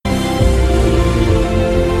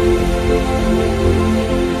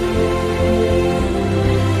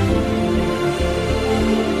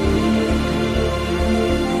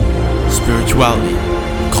spirituality,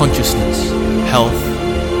 consciousness, health,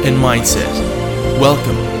 and mindset.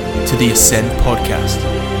 Welcome to the Ascend Podcast.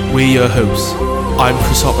 We're your hosts. I'm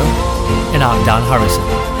Chris Hopper. And I'm Dan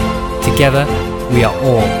Harrison. Together, we are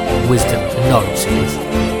all wisdom and knowledge seekers.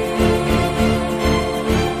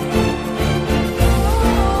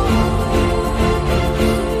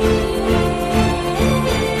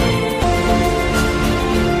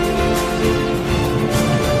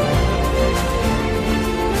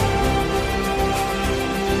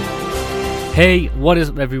 Hey, what is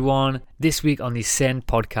up everyone? This week on the Ascend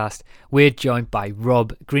Podcast, we're joined by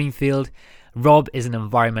Rob Greenfield. Rob is an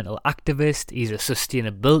environmental activist, he's a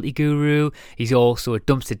sustainability guru, he's also a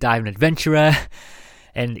dumpster diving adventurer,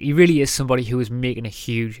 and he really is somebody who is making a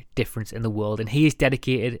huge difference in the world, and he is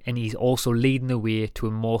dedicated and he's also leading the way to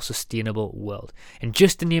a more sustainable world. And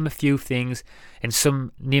just to name a few things, and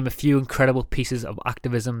name a few incredible pieces of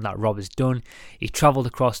activism that Rob has done, he travelled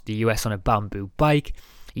across the US on a bamboo bike.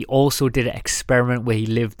 He also did an experiment where he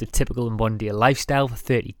lived the typical Monday lifestyle for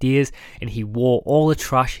 30 days and he wore all the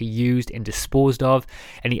trash he used and disposed of,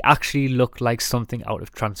 and he actually looked like something out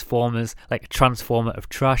of Transformers, like a transformer of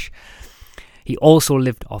trash. He also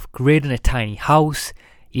lived off-grid in a tiny house.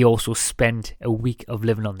 He also spent a week of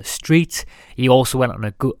living on the streets. He also went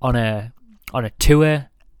on a tour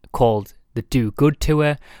called the Do Good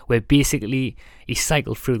Tour, where basically he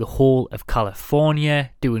cycled through the whole of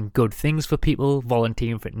California doing good things for people,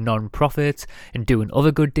 volunteering for non-profits and doing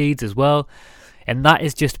other good deeds as well. And that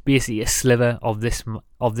is just basically a sliver of this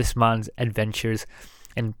man's adventures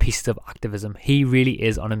and pieces of activism. He really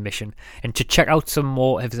is on a mission. And to check out some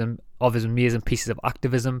more of his amazing pieces of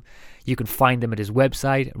activism, you can find them at his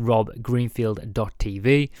website,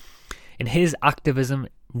 robgreenfield.tv. And his activism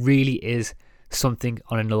really is something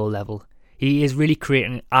on another level. He is really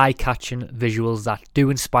creating eye-catching visuals that do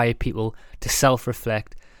inspire people to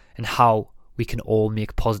self-reflect and how we can all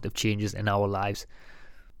make positive changes in our lives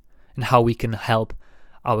and how we can help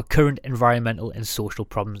our current environmental and social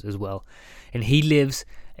problems as well. And he lives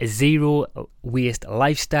a zero waste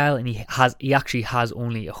lifestyle, and he actually has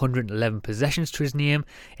only 111 possessions to his name.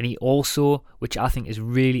 And he also, which I think is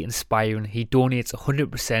really inspiring, he donates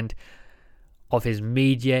 100% of his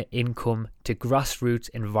media income to grassroots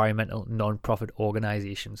environmental non-profit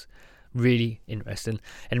organisations. Really interesting.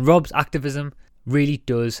 And Rob's activism really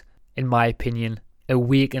does, in my opinion,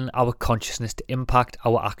 awaken our consciousness to impact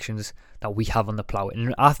our actions that we have on the planet.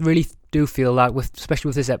 And I really do feel that, especially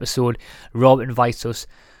with this episode, Rob invites us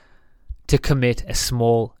to commit a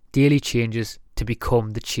small daily changes to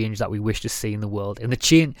become the change that we wish to see in the world. And the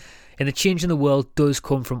change in the world does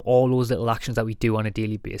come from all those little actions that we do on a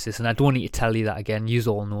daily basis. And I don't need to tell you that again. You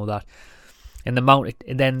all know that. And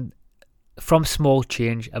then from small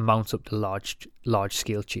change amounts up to large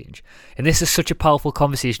scale change. And this is such a powerful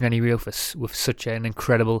conversation anyway with such an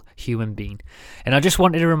incredible human being. And I just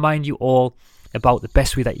wanted to remind you all about the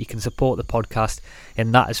best way that you can support the podcast,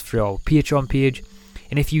 and that is through our Patreon page.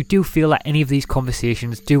 And if you do feel that any of these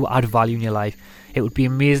conversations do add value in your life, it would be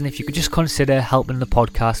amazing if you could just consider helping the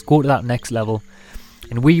podcast go to that next level.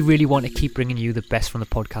 And we really want to keep bringing you the best from the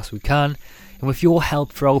podcast we can. And with your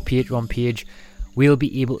help for our Patreon page, we'll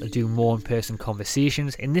be able to do more in-person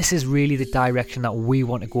conversations. And this is really the direction that we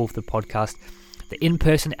want to go for the podcast. The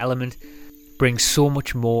in-person element brings so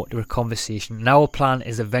much more to a conversation. And our plan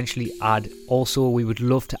is eventually we would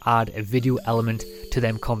love to add a video element to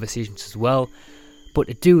them conversations as well. But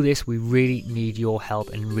to do this, we really need your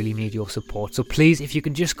help and really need your support. So please, if you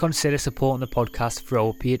can just consider supporting the podcast through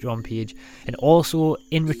our Patreon page. And also,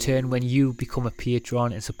 in return, when you become a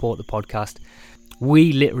patron and support the podcast,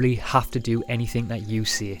 we literally have to do anything that you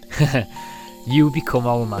say. You become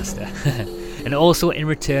our master. And also, in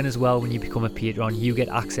return as well, when you become a patron, you get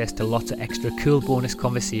access to lots of extra cool bonus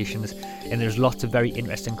conversations. And there's lots of very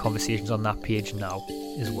interesting conversations on that page now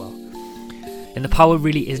as well. And the power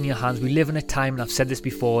really is in your hands. We live in a time, and I've said this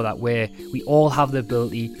before, that where we all have the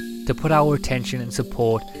ability to put our attention and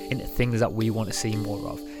support into things that we want to see more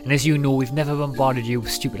of. And as you know, we've never bombarded you with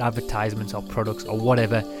stupid advertisements or products or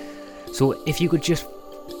whatever. So if you could just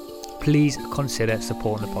please consider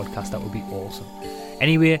supporting the podcast, that would be awesome.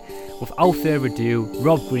 Anyway, without further ado,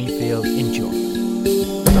 Rob Greenfield, enjoy.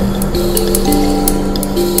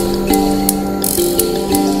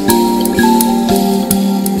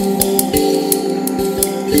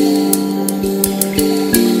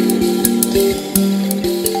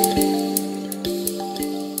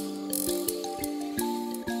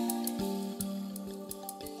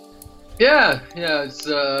 Yeah.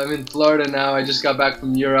 I'm in Florida now. I just got back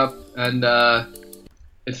from Europe, and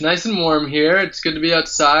it's nice and warm here. It's good to be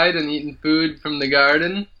outside and eating food from the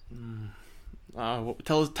garden.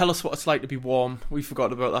 Tell us what it's like to be warm. We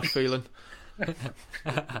forgot about that feeling.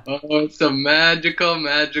 Oh, it's a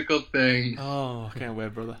magical thing. Oh, I can't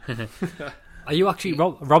wait, brother. Are you actually,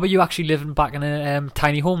 Rob? Are you actually living back in a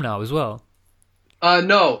tiny home now as well?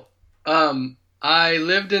 No. I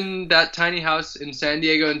lived in that tiny house in San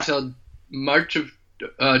Diego until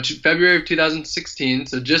February of 2016,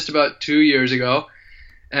 so just about 2 years ago.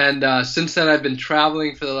 And since then, I've been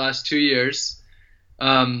traveling for the last 2 years.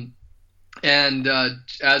 And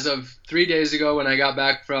as of 3 days ago, when I got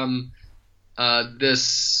back from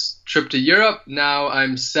this trip to Europe, now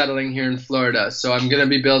I'm settling here in Florida. So I'm going to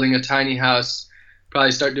be building a tiny house,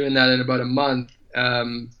 probably start doing that in about a month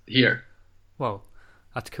here. Whoa,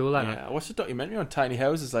 that's cool. Yeah, I watched the documentary on tiny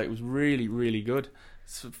houses. Like, it was really, really good.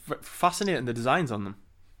 It's fascinating, the designs on them.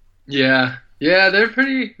 Yeah,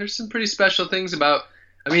 there's some pretty special things about.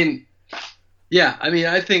 I think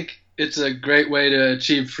it's a great way to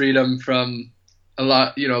achieve freedom from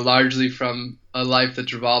largely from a life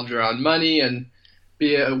that's revolved around money, and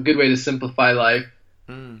be a good way to simplify life.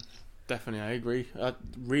 Definitely, I agree.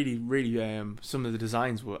 Really, some of the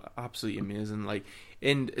designs were absolutely amazing. Like,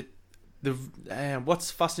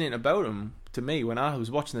 what's fascinating about them to me when I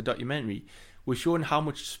was watching the documentary was showing how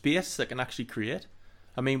much space they can actually create.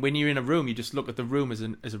 I mean, when you're in a room, you just look at the room as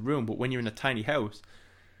a room, but when you're in a tiny house,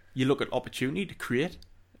 you look at opportunity to create,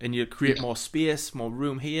 and you create more space, more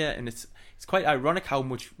room here, and it's quite ironic how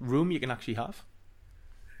much room you can actually have.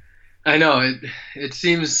 I know it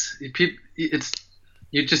seems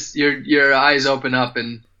your eyes open up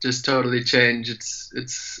and just totally change.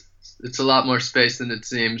 It's a lot more space than it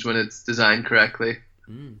seems when it's designed correctly.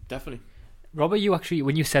 Definitely. Robert, you actually,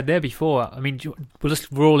 when you said there before, I mean, we'll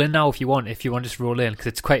just roll in now if you want just roll in, because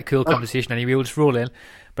it's quite a cool conversation anyway. We'll just roll in.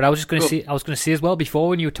 But I was just going to say as well before,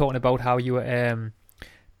 when you were talking about how you were,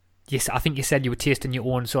 yes, I think you said you were tasting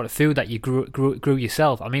your own sort of food that you grew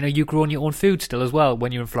yourself. I mean, are you growing your own food still as well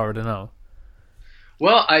when you're in Florida now?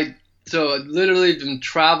 Well, I've literally been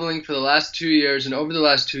traveling for the last 2 years, and over the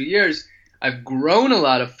last 2 years, I've grown a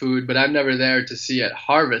lot of food, but I'm never there to see it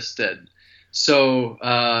harvested.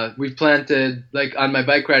 So we've planted, like on my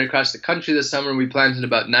bike ride across the country this summer, we planted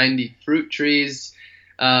about 90 fruit trees,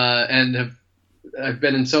 and I've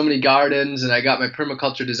been in so many gardens, and I got my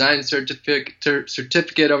permaculture design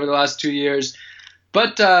certificate over the last 2 years,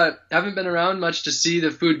 but haven't been around much to see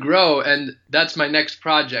the food grow, and that's my next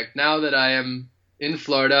project. Now that I am in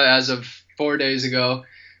Florida as of 4 days ago,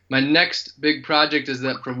 my next big project is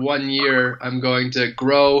that for 1 year I'm going to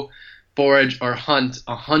grow, forage, or hunt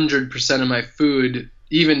 100% of my food,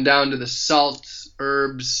 even down to the salts,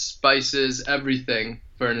 herbs, spices, everything,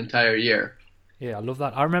 for an entire year. Yeah, I love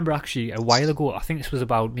that. I remember actually a while ago, I think this was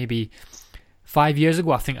about maybe 5 years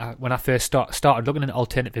ago, I think, when I first started looking at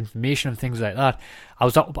alternative information and things like that. I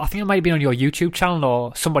think it might have been on your YouTube channel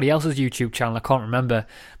or somebody else's YouTube channel, I can't remember,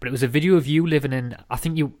 but it was a video of you living in, I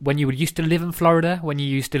think when you used to live in Florida, when you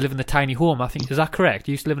used to live in the tiny home, I think, is that correct?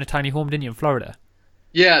 You used to live in a tiny home, didn't you, in Florida?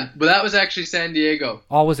 Yeah, but that was actually San Diego.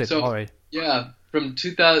 Oh, was it? So, all right. Yeah, I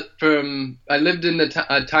lived in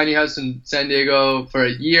a tiny house in San Diego for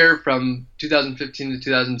a year from 2015 to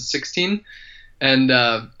 2016, and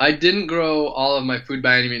I didn't grow all of my food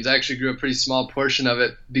by any means. I actually grew a pretty small portion of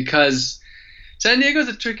it because San Diego is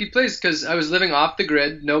a tricky place, because I was living off the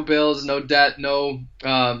grid, no bills, no debt, no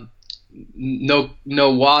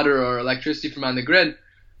water or electricity from on the grid.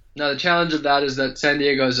 Now the challenge of that is that San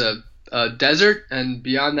Diego is a desert, and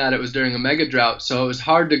beyond that it was during a mega drought, so it was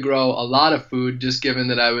hard to grow a lot of food, just given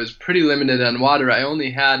that I was pretty limited on water. I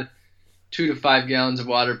only had 2 to 5 gallons of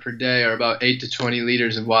water per day, or about 8 to 20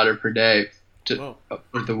 liters of water per day for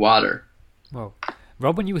the water. Well,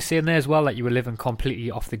 Rob, when you were saying there as well that you were living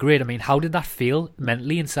completely off the grid, I mean, how did that feel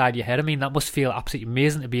mentally inside your head? I mean, that must feel absolutely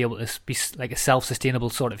amazing to be able to be like a self-sustainable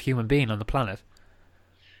sort of human being on the planet.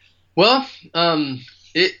 Well,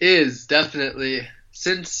 it is definitely.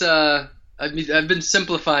 Since I've been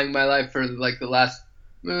simplifying my life for like the last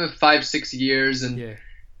 5-6 years, and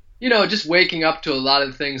just waking up to a lot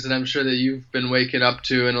of things that I'm sure that you've been waking up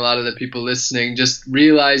to, and a lot of the people listening, just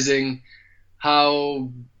realizing how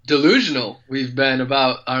delusional we've been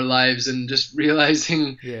about our lives, and just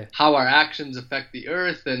realizing how our actions affect the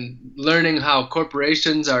earth, and learning how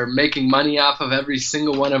corporations are making money off of every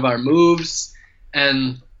single one of our moves.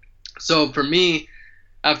 And so for me,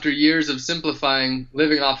 after years of simplifying,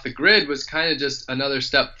 living off the grid was kind of just another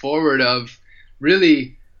step forward of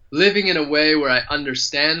really living in a way where I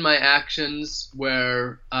understand my actions,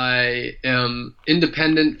 where I am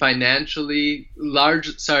independent financially,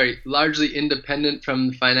 largely independent from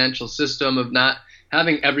the financial system, of not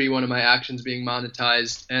having every one of my actions being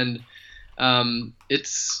monetized. And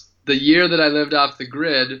it's the year that I lived off the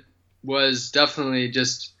grid was definitely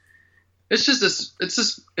it's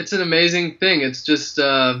an amazing thing. It's just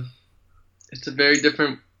it's a very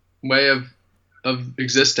different way of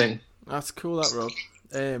existing. That's cool, that, Rob.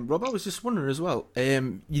 Rob, I was just wondering as well,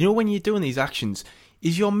 you know, when you're doing these actions,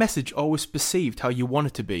 is your message always perceived how you want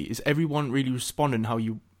it to be? Is everyone really responding how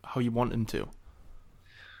you want them to?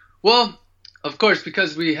 Well, of course,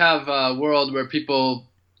 because we have a world where people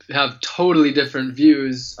have totally different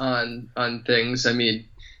views on things. I mean,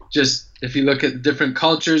 just if you look at different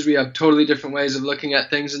cultures, we have totally different ways of looking at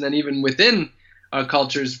things. And then even within our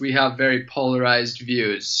cultures, we have very polarized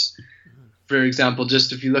views. For example,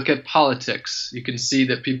 just if you look at politics, you can see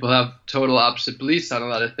that people have total opposite beliefs on a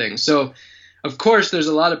lot of things. So, of course, there's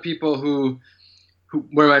a lot of people who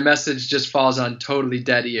where my message just falls on totally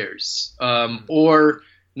dead ears, or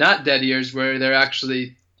not dead ears, where they're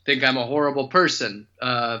actually think I'm a horrible person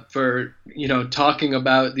for, you know, talking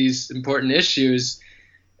about these important issues.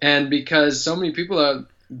 And because so many people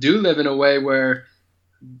do live in a way where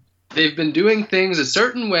they've been doing things a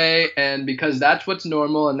certain way, and because that's what's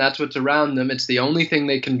normal and that's what's around them, it's the only thing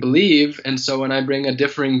they can believe. And so when I bring a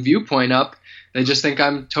differing viewpoint up, they just think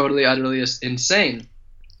I'm totally, utterly insane.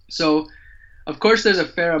 So, of course, there's a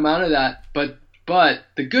fair amount of that. But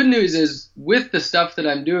the good news is, with the stuff that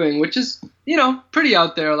I'm doing, which is, you know, pretty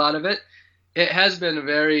out there, a lot of it, it has been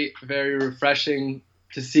very, very refreshing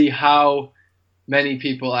to see how many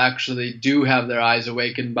people actually do have their eyes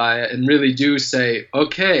awakened by it and really do say,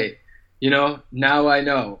 okay, you know, now I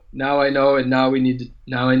know, and now I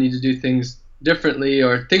need to do things differently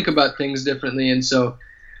or think about things differently. And so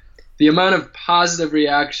the amount of positive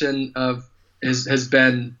reaction has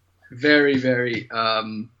been very, very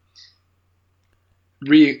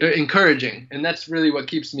encouraging, and that's really what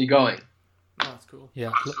keeps me going. Oh, that's cool.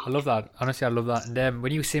 Yeah, I love that. Honestly, I love that. And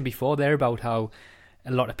when you were saying before there about how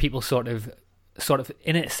a lot of people sort of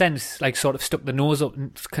in a sense like sort of stuck the nose up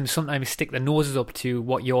and can sometimes stick their noses up to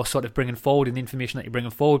what you're sort of bringing forward and the information that you're bringing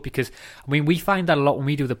forward, because I mean we find that a lot when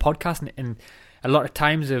we do the podcast, and a lot of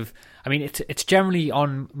times it's generally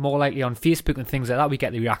more likely on Facebook and things like that we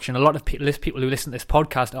get the reaction. A lot of people who listen to this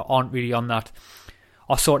podcast aren't really on that,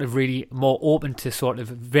 are sort of really more open to sort of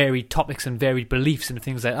varied topics and varied beliefs and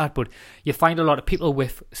things like that. But you find a lot of people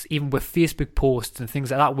even with Facebook posts and things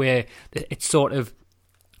like that where it's sort of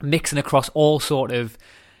mixing across all sort of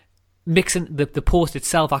mixing the post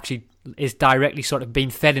itself actually is directly sort of being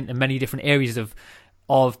fed into many different areas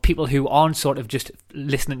of people who aren't sort of just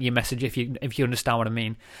listening to your message, if you understand what I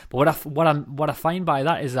mean. But what I find by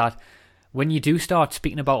that is that when you do start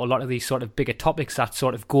speaking about a lot of these sort of bigger topics that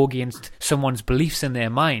sort of go against someone's beliefs in their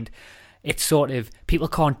mind, it's sort of people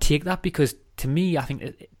can't take that, because to me, I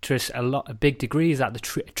think to a big degree is that the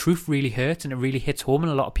truth really hurts and it really hits home in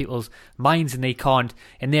a lot of people's minds, and they can't,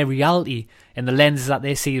 in their reality, in the lenses that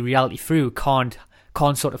they see reality through, can't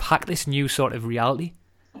sort of hack this new sort of reality.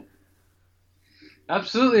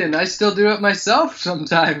 Absolutely, and I still do it myself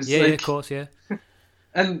sometimes. Yeah, of course, yeah.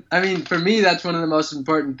 And I mean, for me, that's one of the most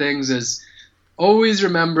important things, is always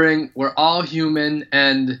remembering we're all human,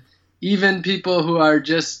 and even people who are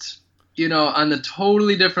just, you know, on a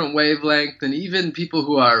totally different wavelength, and even people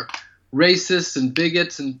who are racist and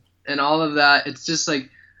bigots and all of that, it's just like,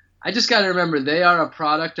 I just got to remember they are a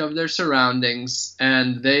product of their surroundings,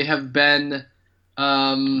 and they have been,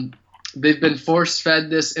 they've been force-fed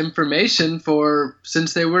this information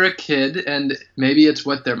since they were a kid, and maybe it's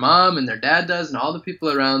what their mom and their dad does and all the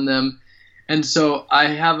people around them. And so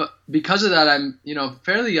because of that, I'm, you know,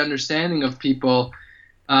 fairly understanding of people,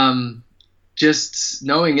 just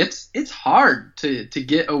knowing it's hard to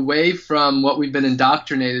get away from what we've been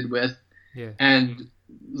indoctrinated with, and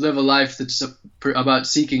live a life that's about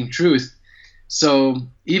seeking truth. So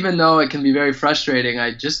even though it can be very frustrating,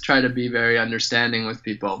 I just try to be very understanding with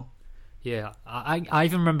people. Yeah, I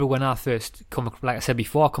even remember when I first like I said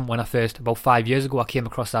before, about 5 years ago, I came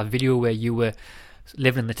across that video where you were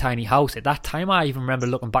living in the tiny house. At that time, I even remember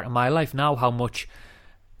looking back at my life now, how much,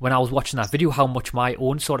 when I was watching that video, how much my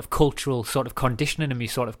own sort of cultural sort of conditioning and me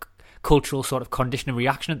sort of cultural sort of conditioning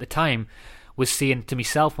reaction at the time was saying to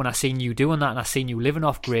myself, when I seen you doing that and I seen you living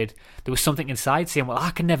off grid, there was something inside saying, well,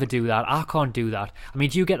 I can never do that, I can't do that. I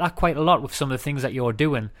mean, do you get that quite a lot with some of the things that you're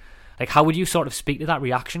doing? Like, how would you sort of speak to that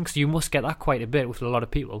reaction? Because you must get that quite a bit with a lot of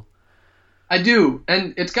people. I do,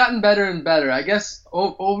 and it's gotten better and better. I guess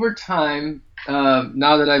over time,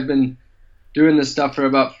 now that I've been doing this stuff for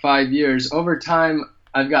about 5 years, over time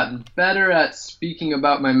I've gotten better at speaking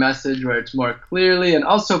about my message where it's more clearly, and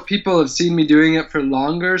also people have seen me doing it for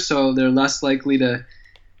longer, so they're less likely to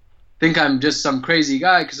think I'm just some crazy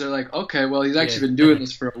guy, because they're like, okay, well, he's actually been doing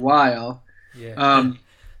this for a while. Yeah.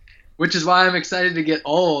 which is why I'm excited to get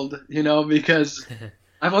old, because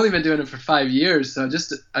I've only been doing it for 5 years. So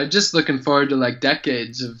I'm just looking forward to like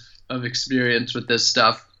decades of experience with this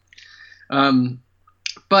stuff.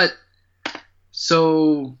 But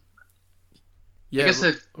so yeah, I guess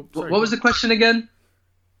what was the question again?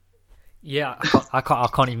 Yeah, I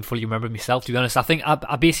can't even fully remember myself, to be honest. I think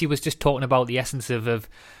I basically was just talking about the essence of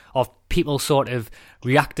people sort of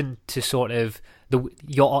reacting to sort of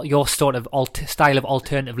your sort of style of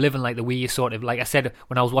alternative living, like the way you sort of, like I said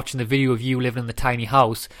when I was watching the video of you living in the tiny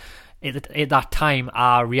house. At that time,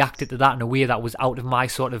 I reacted to that in a way that was out of my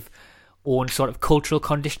sort of own sort of cultural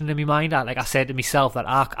conditioning in my mind. Like I said to myself that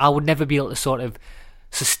I would never be able to sort of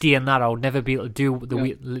sustain that. I would never be able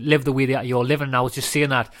to live the way that you're living. And I was just saying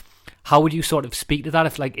that. How would you sort of speak to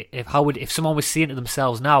that if someone was saying to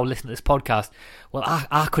themselves now, listen to this podcast, well,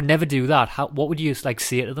 I could never do that. What would you like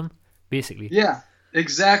say to them, basically? Yeah,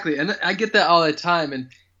 exactly. And I get that all the time. And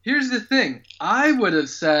here's the thing. I would have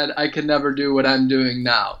said I could never do what I'm doing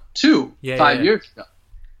now, too, 5 years ago.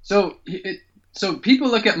 So people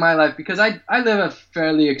look at my life, because I live a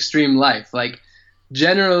fairly extreme life. Like,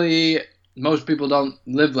 generally, most people don't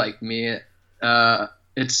live like me.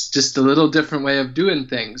 It's just a little different way of doing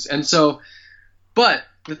things. And so, but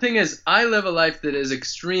the thing is, I live a life that is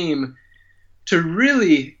extreme to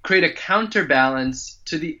really create a counterbalance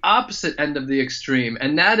to the opposite end of the extreme.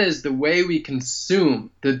 And that is the way we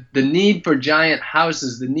consume, the need for giant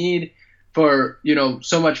houses, the need for,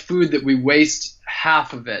 so much food that we waste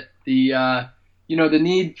half of it. The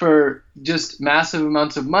need for just massive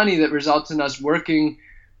amounts of money that results in us working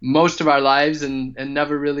most of our lives and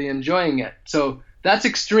never really enjoying it. So that's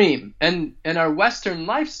extreme. And our Western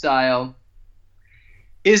lifestyle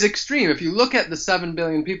is extreme. If you look at the 7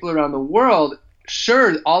 billion people around the world,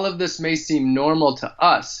 sure, all of this may seem normal to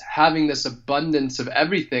us. Having this abundance of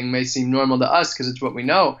everything may seem normal to us because it's what we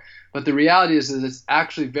know. But the reality is it's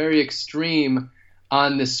actually very extreme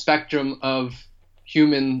on the spectrum of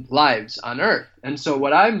human lives on Earth. And so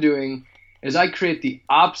what I'm doing is I create the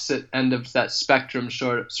opposite end of that spectrum,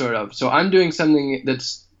 sort of. So I'm doing something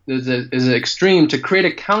that's is extreme to create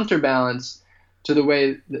a counterbalance to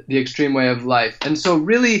the extreme way of life. And so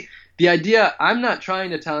really the idea, I'm not trying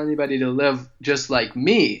to tell anybody to live just like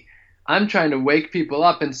me. I'm trying to wake people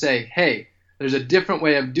up and say, hey, there's a different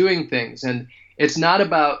way of doing things. And it's not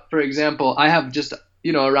about, for example, I have just,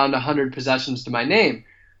 around 100 possessions to my name.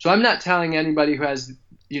 So I'm not telling anybody who has,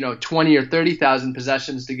 20 or 30,000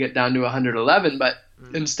 possessions to get down to 111, but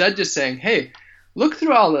instead just saying, hey, look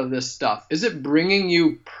through all of this stuff. Is it bringing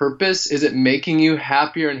you purpose? Is it making you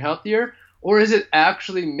happier and healthier? Or is it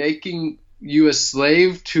actually making you a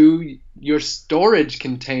slave to your storage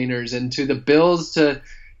containers and to the bills to,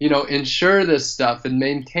 insure this stuff and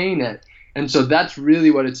maintain it? And so that's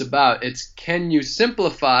really what it's about. It's, can you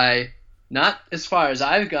simplify, not as far as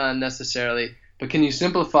I've gone necessarily, but can you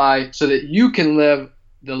simplify so that you can live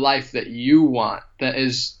the life that you want, that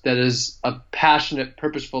is a passionate,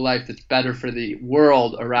 purposeful life that's better for the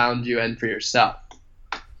world around you and for yourself.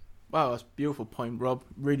 Wow, that's a beautiful point, Rob.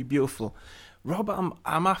 Really beautiful. Rob,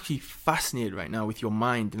 I'm actually fascinated right now with your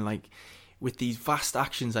mind and like with these vast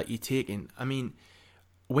actions that you're taking. I mean,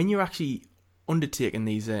 when you're actually undertaking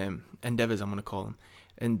these endeavors, I'm going to call them,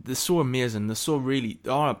 and they're so amazing, they're so really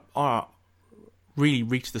are really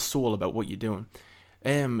reach the soul about what you're doing.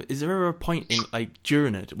 Is there ever a point in like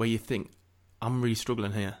during it where you think, I'm really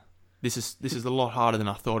struggling here? This is a lot harder than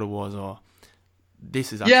I thought it was, or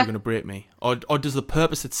this is actually going to break me, or does the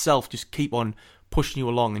purpose itself just keep on pushing you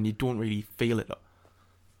along and you don't really feel it?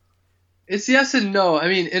 It's yes and no. I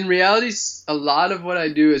mean, in reality, a lot of what I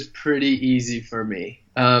do is pretty easy for me,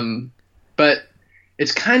 but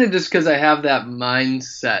it's kind of just because I have that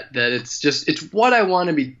mindset that it's what I want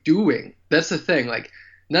to be doing. That's the thing. Like,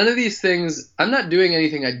 none of these things, I'm not doing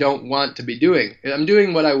anything I don't want to be doing. I'm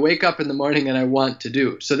doing what I wake up in the morning and I want to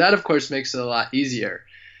do. So that, of course, makes it a lot easier.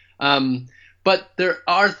 But there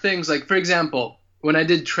are things like, for example, when I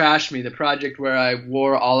did Trash Me, the project where I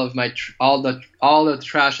wore all of my all the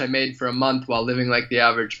trash I made for a month while living like the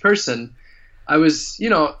average person, I was,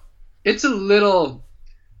 it's a little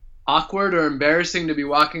awkward or embarrassing to be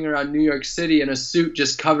walking around New York City in a suit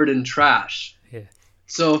just covered in trash. Yeah.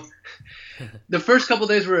 So the first couple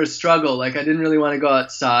days were a struggle. Like, I didn't really want to go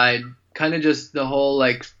outside, kind of just the whole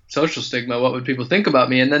like social stigma. What would people think about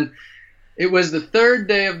me? And then it was the third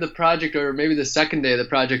day of the project, or maybe the second day of the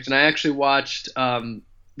project, and I actually watched The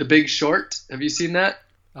Big Short. Have you seen that?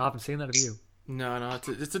 I haven't seen that. Have you? No,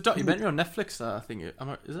 it's a documentary on Netflix. I think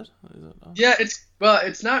is it? Yeah,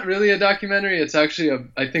 it's not really a documentary. It's actually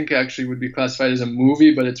I think actually would be classified as a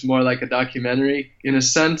movie, but it's more like a documentary in a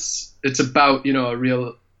sense. It's about a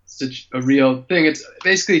real such a real thing. It's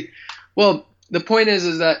basically, well, the point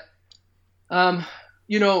is that,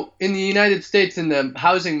 you know, in the United States, in the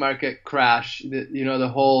housing market crash,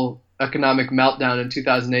 the whole economic meltdown in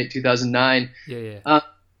 2008, 2009,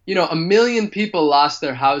 you know, 1 million people lost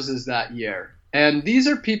their houses that year. And these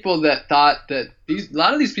are people that thought that a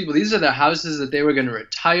lot of these people, these are their houses that they were going to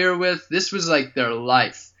retire with. This was like their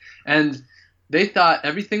life. And they thought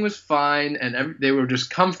everything was fine and they were just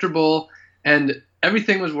comfortable and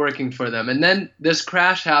everything was working for them. And then this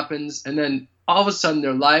crash happens, and then all of a sudden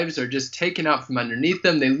their lives are just taken out from underneath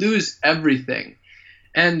them. They lose everything.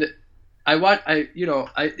 And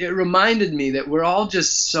it reminded me that we're all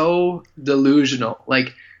just so delusional.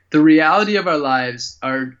 Like, the reality of our lives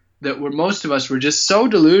are that most of us were just so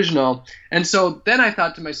delusional. And so then I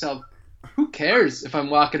thought to myself, who cares if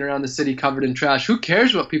I'm walking around the city covered in trash? Who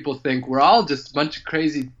cares what people think? We're all just a bunch of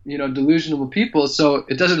crazy, delusional people, so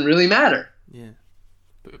it doesn't really matter. Yeah.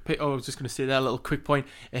 I was just going to say that little quick point.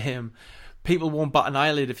 People won't bat an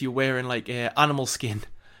eyelid if you're wearing, like, animal skin.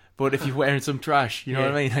 But if you're wearing some trash, you know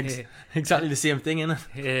what I mean? Like, exactly the same thing, isn't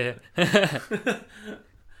it? Yeah.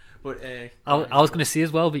 But I was going to say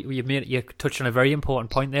as well, you touched on a very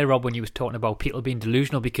important point there, Rob, when you was talking about people being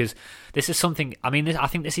delusional, because this is something. I mean, I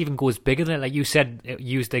think this even goes bigger than, like you said,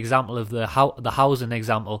 used the example of the housing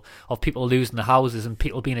example of people losing the houses and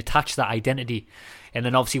people being attached to that identity, and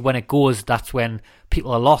then obviously when it goes, that's when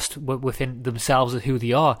people are lost within themselves of who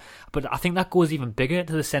they are. But I think that goes even bigger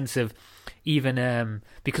to the sense of even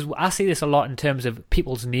because I see this a lot in terms of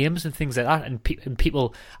people's names and things like that, and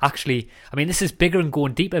people actually, I mean, this is bigger and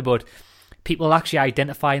going deeper, but people actually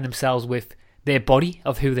identifying themselves with their body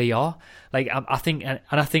of who they are. Like, I think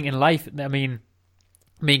in life, I mean,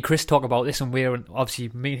 me and Chris talk about this, and obviously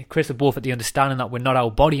me and Chris are both at the understanding that we're not our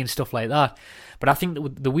body and stuff like that. But I think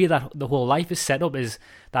the way that the whole life is set up is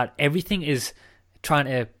that everything is trying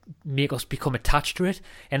to make us become attached to it.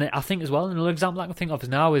 And I think as well, another example I can think of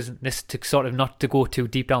now is this, to sort of not to go too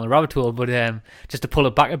deep down the rabbit hole, but just to pull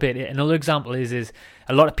it back a bit. Another example is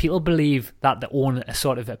a lot of people believe that they own a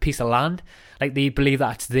sort of a piece of land. Like, they believe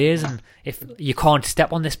that it's theirs, and if you can't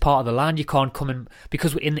step on this part of the land, you can't come in,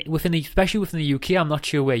 because especially within the UK, I'm not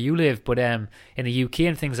sure where you live, but in the UK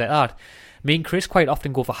and things like that, me and Chris quite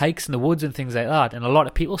often go for hikes in the woods and things like that, and a lot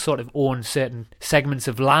of people sort of own certain segments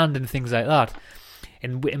of land and things like that.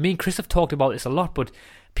 And me and Chris have talked about this a lot, but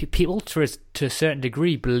people to a certain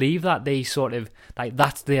degree believe that they sort of, like,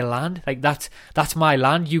 that's their land, like that's my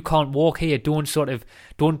land. You can't walk here. Don't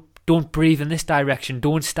breathe in this direction.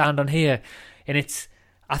 Don't stand on here. And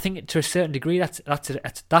I think to a certain degree that's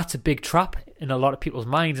a big trap in a lot of people's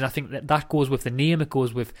minds. And I think that goes with the name. It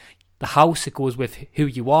goes with the house. It goes with who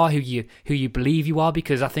you are, who you believe you are,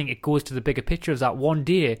 because I think it goes to the bigger picture of that one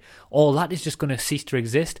day all that is just going to cease to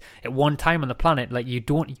exist at one time on the planet. Like, you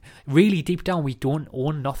don't really, deep down, we don't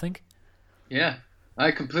own nothing. Yeah,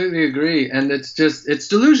 I completely agree. And it's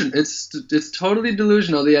delusion. It's totally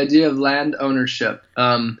delusional, the idea of land ownership.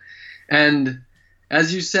 And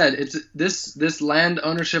as you said, it's this land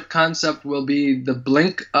ownership concept will be the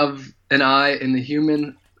blink of an eye in the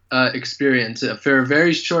human experience. For a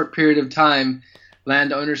very short period of time,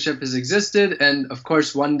 land ownership has existed, and of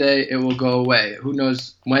course one day it will go away. Who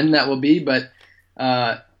knows when that will be, but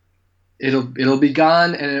it'll be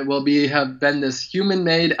gone, and it will have been this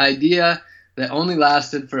human-made idea that only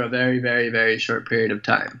lasted for a very, very, very short period of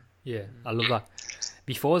time. Yeah, I love that.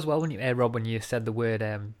 Before as well, when Rob, when you said the word,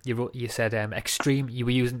 you said extreme, you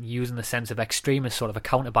were using the sense of extreme as sort of a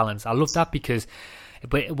counterbalance. I love that, because,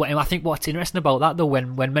 but I think what's interesting about that though,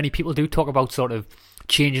 when many people do talk about sort of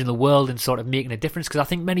changing the world and sort of making a difference, because I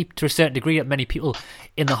think to a certain degree that many people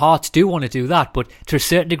in the hearts do want to do that, but to a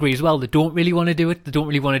certain degree as well, they don't really want to do it. They don't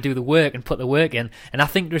really want to do the work and put the work in. And I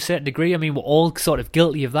think to a certain degree, I mean, we're all sort of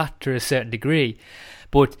guilty of that to a certain degree.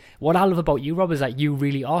 But what I love about you, Rob, is that you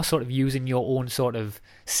really are sort of using your own sort of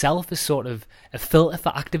self as sort of a filter for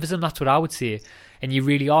activism. That's what I would say. And you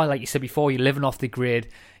really are, like you said before, you're living off the grid.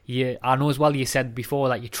 I know as well, you said before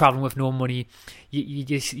that you're travelling with no money. You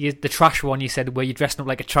the trash one, you said, where you're dressing up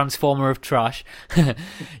like a transformer of trash. You're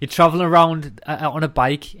travelling around on a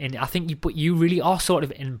bike, and I think you really are sort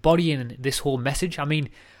of embodying this whole message. I mean,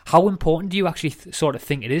 how important do you actually sort of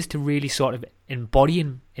think it is to really sort of embody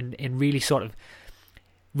and really sort of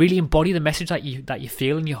really embody the message that you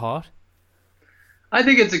feel in your heart? I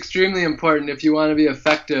think it's extremely important if you want to be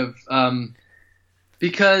effective,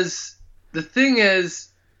 because the thing is,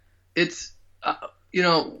 it's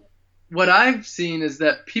what I've seen is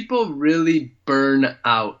that people really burn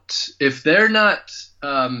out if they're not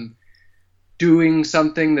doing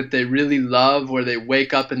something that they really love, or they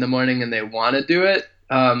wake up in the morning and they want to do it.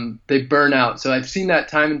 they burn out. So I've seen that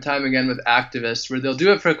time and time again with activists where they'll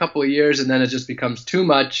do it for a couple of years and then it just becomes too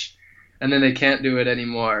much and then they can't do it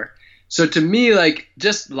anymore. So to me, like,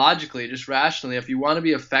 just logically, just rationally, if you want to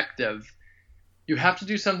be effective, you have to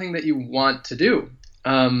do something that you want to do.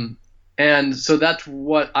 And so that's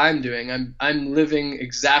what I'm doing. I'm living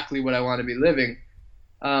exactly what I want to be living.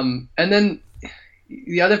 And then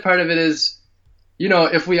the other part of it is, you know,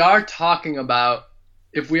 if we are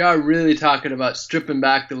really talking about stripping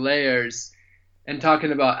back the layers and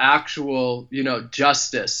talking about actual, you know,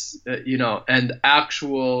 justice, you know, and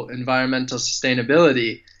actual environmental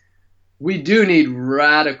sustainability, we do need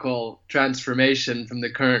radical transformation from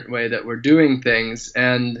the current way that we're doing things.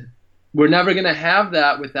 And we're never going to have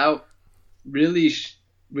that without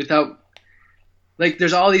like,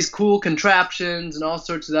 there's all these cool contraptions and all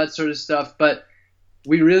sorts of that sort of stuff, but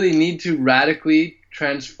we really need to radically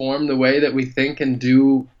transform the way that we think and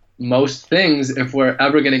do most things if we're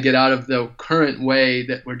ever going to get out of the current way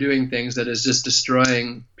that we're doing things that is just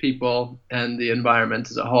destroying people and the environment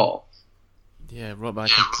as a whole. Yeah, Rob, I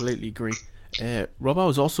completely agree. Rob, I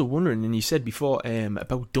was also wondering, and you said before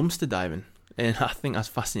about dumpster diving, and I think that's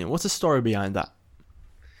fascinating. What's the story behind that?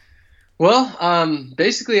 Well,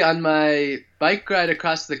 basically on my bike ride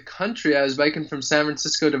across the country, I was biking from San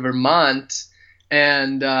Francisco to Vermont,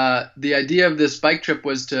 and the idea of this bike trip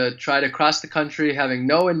was to try to cross the country having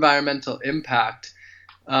no environmental impact.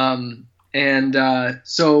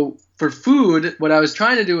 So for food, what I was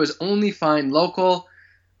trying to do was only find local,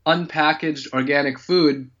 unpackaged, organic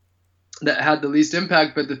food that had the least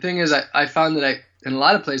impact. But the thing is, I found that in a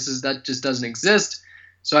lot of places that just doesn't exist.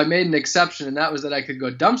 So I made an exception, and that was that I could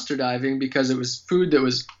go dumpster diving because it was food that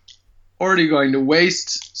was already going to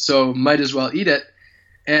waste, so might as well eat it.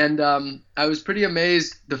 And I was pretty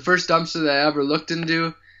amazed. The first dumpster that I ever looked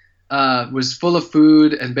into was full of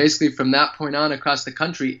food, and basically from that point on across the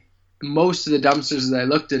country, most of the dumpsters that I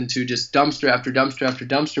looked into, just dumpster after dumpster after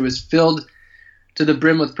dumpster, was filled to the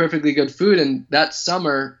brim with perfectly good food. And that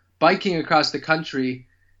summer, biking across the country,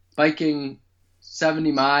 biking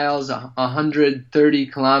 70 miles, 130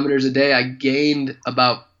 kilometers a day, I gained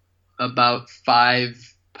about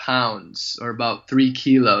 5 pounds or about 3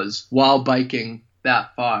 kilos while biking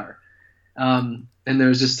that far. And there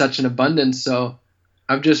was just such an abundance. So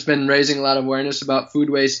I've just been raising a lot of awareness about food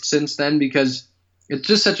waste since then because it's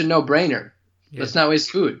just such a no-brainer. Yeah. Let's not waste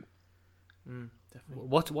food.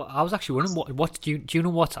 What I was actually wondering, what do you know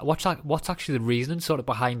what's actually the reason sort of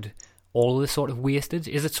behind all of this sort of wastage?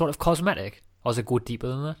 Is it sort of cosmetic, or does it go deeper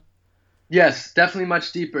than that? Yes, definitely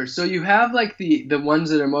much deeper. So you have like the ones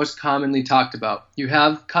that are most commonly talked about. You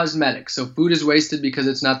have cosmetics. So food is wasted because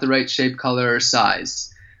it's not the right shape, color, or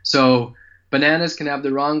size. So bananas can have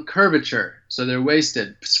the wrong curvature, so they're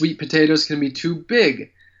wasted. Sweet potatoes can be too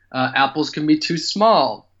big. Apples can be too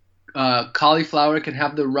small. Cauliflower can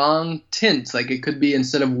have the wrong tint. Like it could be,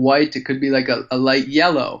 instead of white, it could be like a light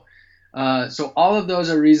yellow. So all of those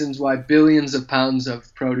are reasons why billions of pounds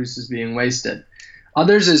of produce is being wasted.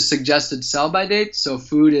 Others is suggested sell-by dates. So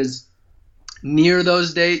food is near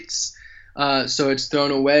those dates, so it's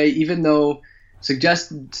thrown away, even though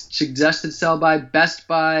suggested sell-by, best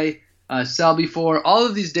by, sell before, all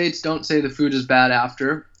of these dates don't say the food is bad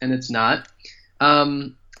after, and it's not.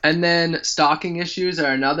 And then stocking issues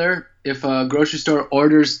are another. If a grocery store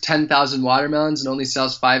orders 10,000 watermelons and only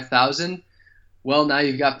sells 5,000, well, now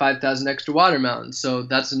you've got 5,000 extra watermelons. So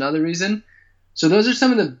that's another reason. So those are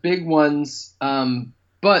some of the big ones.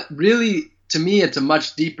 But really, to me, it's a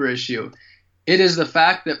much deeper issue. It is the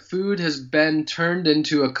fact that food has been turned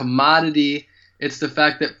into a commodity. It's the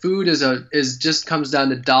fact that food is just comes down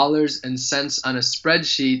to dollars and cents on a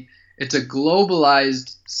spreadsheet. It's a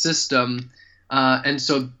globalized system. And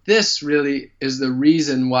so this really is the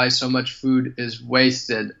reason why so much food is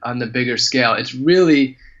wasted on the bigger scale. It's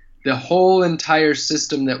really the whole entire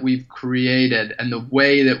system that we've created and the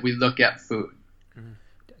way that we look at food.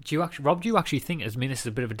 Do you actually think, this is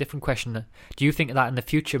a bit of a different question, do you think that in the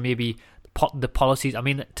future maybe the policies,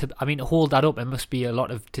 to hold that up, it must be a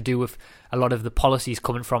lot to do with a lot of the policies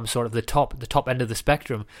coming from sort of the top end of the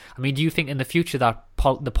spectrum. I mean, do you think in the future that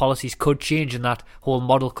the policies could change and that whole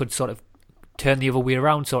model could sort of turn the other way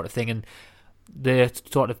around, sort of thing, and the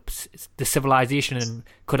sort of the civilization and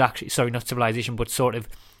could actually, not civilization, but sort of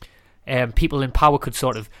people in power could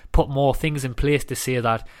sort of put more things in place to say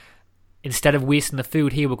that instead of wasting the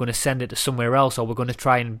food here, we're going to send it to somewhere else, or we're going to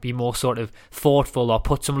try and be more sort of thoughtful, or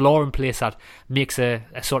put some law in place that makes a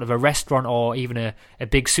sort of a restaurant or even a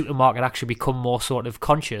big supermarket actually become more sort of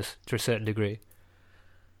conscious to a certain degree?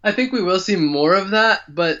 I think we will see more of that,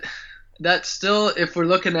 but that's still, if we're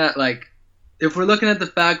looking at like if we're looking at the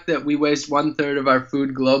fact that we waste 1/3 of our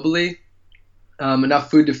food globally, enough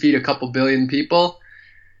food to feed a couple billion people,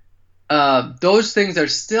 those things are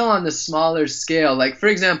still on the smaller scale. Like, for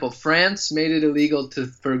example, France made it illegal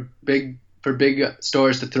for big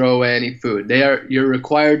stores to throw away any food. You're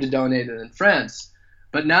required to donate it in France.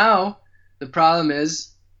 But now the problem is,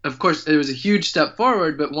 of course, it was a huge step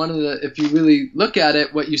forward, but if you really look at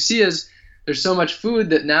it, what you see is there's so much food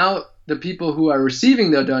that now the people who are receiving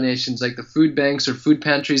the donations, like the food banks or food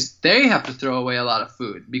pantries, they have to throw away a lot of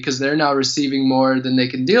food because they're now receiving more than they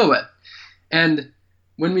can deal with. And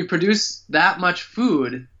when we produce that much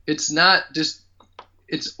food, it's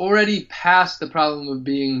already past the problem of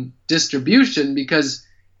being distribution, because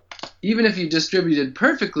even if you distributed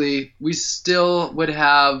perfectly, we still would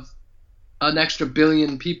have an extra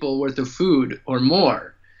billion people worth of food or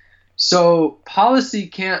more. So policy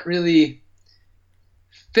can't really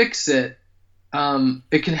fix it.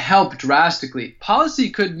 It can help drastically. Policy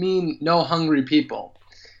could mean no hungry people.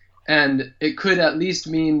 And it could at least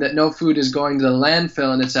mean that no food is going to the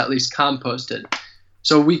landfill and it's at least composted.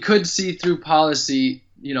 So we could see through policy,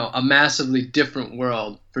 a massively different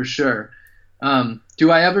world for sure. Do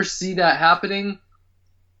I ever see that happening?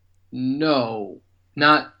 No,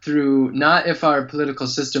 not if our political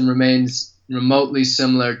system remains remotely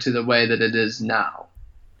similar to the way that it is now.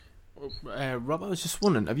 Rob, I was just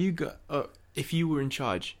wondering, have you got, if you were in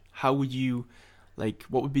charge, how would you,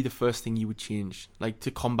 what would be the first thing you would change,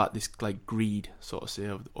 to combat this, greed, sort of say,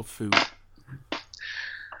 of food?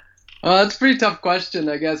 That's a pretty tough question,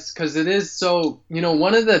 I guess, because it is so,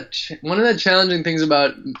 one of the challenging things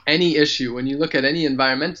about any issue, when you look at any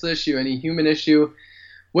environmental issue, any human issue,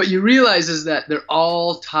 what you realize is that they're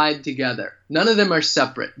all tied together. None of them are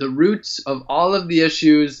separate. The roots of all of the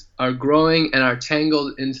issues are growing and are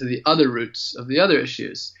tangled into the other roots of the other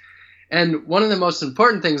issues. And one of the most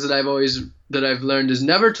important things that I've learned is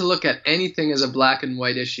never to look at anything as a black and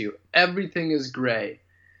white issue. Everything is gray.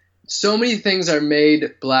 So many things are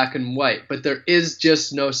made black and white, but there is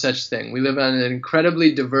just no such thing. We live in an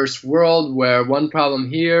incredibly diverse world where one problem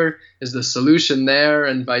here is the solution there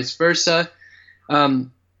and vice versa.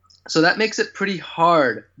 So that makes it pretty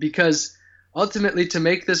hard, because ultimately, to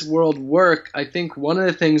make this world work, I think one of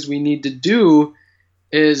the things we need to do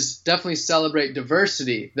is definitely celebrate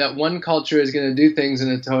diversity, that one culture is going to do things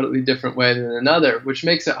in a totally different way than another, which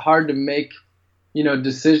makes it hard to make,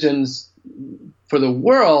 decisions for the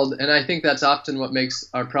world. And I think that's often what makes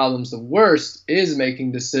our problems the worst, is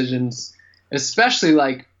making decisions, especially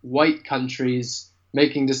like white countries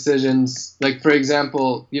making decisions, like, for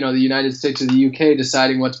example, the United States or the UK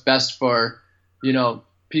deciding what's best for,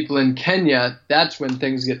 people in Kenya. That's when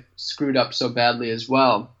things get screwed up so badly as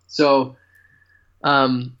well. So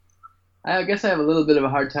I guess I have a little bit of a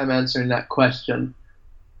hard time answering that question.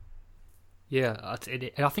 Yeah, I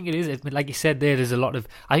think it is. Like you said there's a lot of,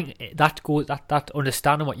 I think that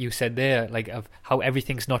understanding what you said there, of how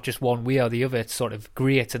everything's not just one way or the other, it's sort of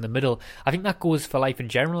grey, it's in the middle. I think that goes for life in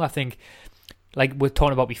general. I think, like we were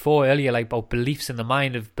talking about before earlier, about beliefs in the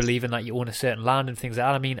mind, of believing that you own a certain land and things like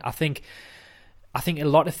that. I mean, I think a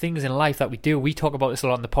lot of things in life that we talk about this a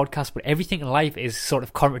lot on the podcast, but everything in life is sort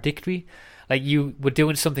of contradictory. Like, you were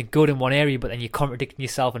doing something good in one area, but then you're contradicting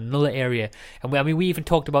yourself in another area. And we even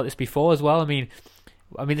talked about this before as well. I mean,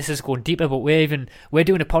 this is going deeper, but we're doing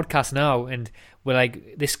a podcast now, and we're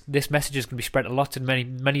like, this message is going to be spread to lots and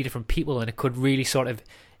many different people, and it could really sort of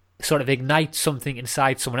ignite something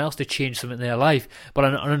inside someone else to change something in their life. But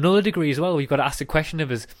on another degree as well, we've got to ask the question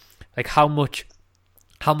of how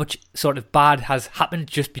much sort of bad has happened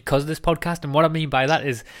just because of this podcast. And what I mean by that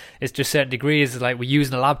is to a certain degree is we're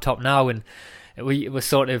using a laptop now, and we're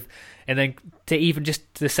sort of, and then to even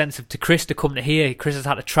just the sense of, to Chris to come to here, Chris has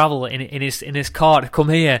had to travel in his car to come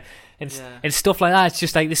here, and stuff like that. It's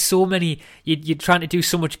just there's so many, you're trying to do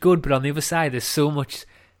so much good, but on the other side there's so much.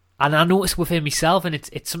 And I notice within myself, and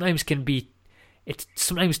it sometimes can be, it's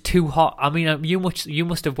sometimes too hot. I mean, you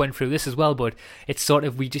must have went through this as well, but it's sort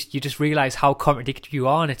of, you just realise how contradictory you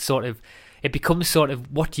are, and it's sort of, it becomes sort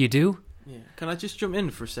of, what do you do? Yeah. Can I just jump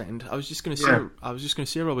in for a second? I was just going to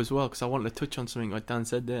say, Rob, as well, because I wanted to touch on something like Dan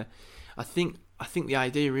said there. I think the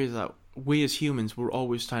idea is that we as humans, we're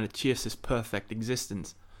always trying to chase this perfect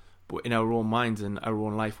existence, but in our own minds and our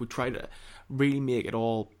own life, we try to really make it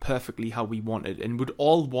all perfectly how we want it, and would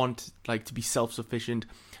all want to be self-sufficient,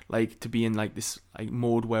 to be in this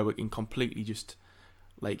mode where we can completely just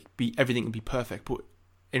be, everything can be perfect, but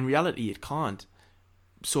in reality it can't.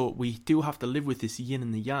 So we do have to live with this yin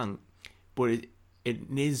and the yang, but it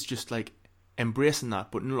is just embracing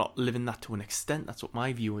that, but not living that to an extent. That's what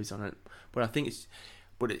my view is on it. But I think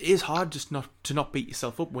it is hard just not to not beat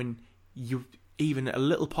yourself up when you even a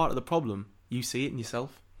little part of the problem, you see it in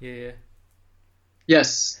yourself. Yeah.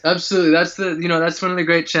 Yes, absolutely. That's that's one of the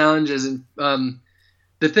great challenges. And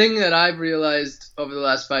the thing that I've realized over the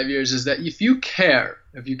last 5 years is that if you care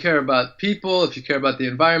about people, if you care about the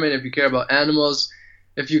environment, if you care about animals,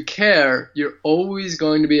 if you care, you're always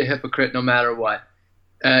going to be a hypocrite no matter what.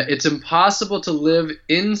 It's impossible to live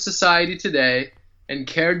in society today and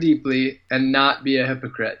care deeply and not be a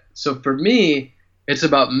hypocrite. So for me, it's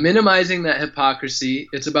about minimizing that hypocrisy.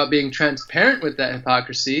 It's about being transparent with that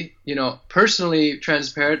hypocrisy, personally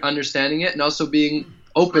transparent, understanding it, and also being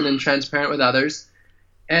open and transparent with others.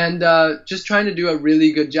 And just trying to do a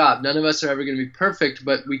really good job. None of us are ever going to be perfect,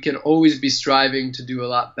 but we can always be striving to do a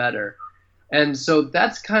lot better. And so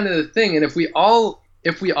that's kind of the thing. And if we all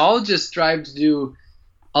just strive to do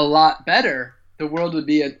a lot better, the world would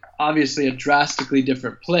be obviously a drastically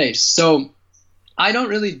different place. So I don't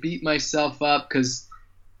really beat myself up, because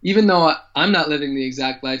even though I'm not living the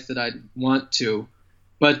exact life that I want to,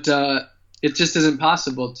 but it just isn't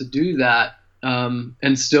possible to do that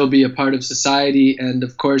and still be a part of society, and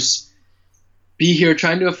of course be here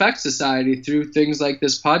trying to affect society through things like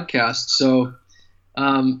this podcast. So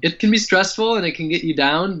it can be stressful and it can get you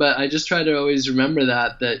down, but I just try to always remember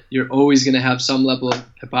that you're always going to have some level of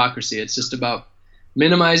hypocrisy. It's just about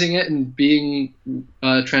minimizing it and being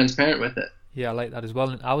transparent with it. Yeah, I like that as well.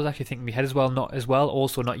 And I was actually thinking in my head as well,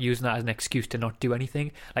 also not using that as an excuse to not do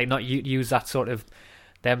anything. Like, not use that sort of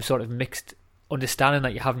mixed understanding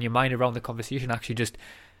that you have in your mind around the conversation. Actually, just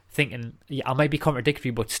thinking, yeah, I might be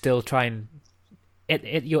contradictory, but still trying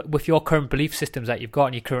with your current belief systems that you've got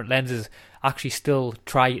and your current lenses, actually still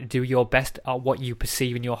try to do your best at what you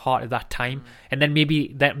perceive in your heart at that time. And then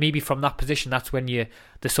maybe from that position, that's when the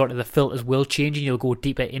filters will change, and you'll go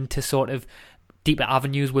deeper into deeper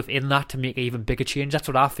avenues within that to make an even bigger change. That's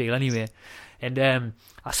what I feel anyway. And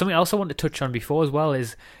something else I want to touch on before as well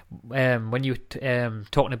is when you were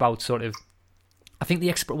talking about I think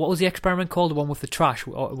what was the experiment called? The one with the trash?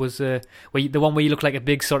 Or it was the one where you look like a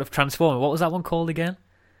big sort of transformer. What was that one called again?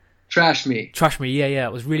 Trash Me. Trash Me, yeah.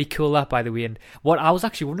 It was really cool, that, by the way. And what I was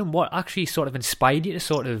actually wondering, what actually sort of inspired you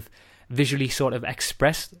to visually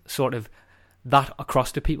express that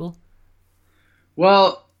across to people?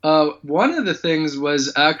 Well, one of the things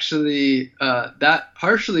was actually that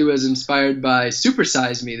partially was inspired by Super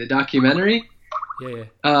Size Me, the documentary.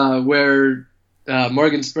 Yeah. Where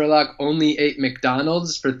Morgan Spurlock only ate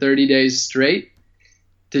McDonald's for 30 days straight.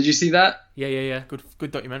 Did you see that? Yeah.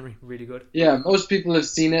 Good documentary. Really good. Yeah, most people have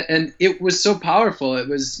seen it, and it was so powerful. It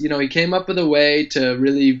was, he came up with a way to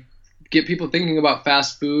really get people thinking about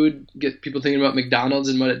fast food, get people thinking about McDonald's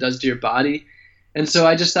and what it does to your body. And so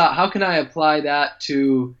I just thought, how can I apply that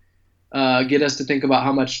to get us to think about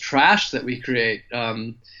how much trash that we create?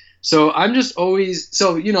 So I'm just always,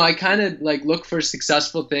 I kind of look for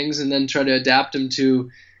successful things and then try to adapt them to,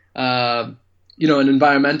 an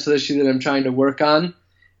environmental issue that I'm trying to work on.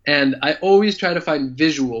 And I always try to find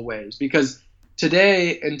visual ways, because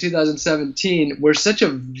today in 2017, we're such a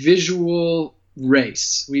visual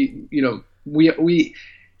race.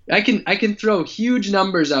 I can throw huge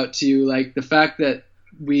numbers out to you, like the fact that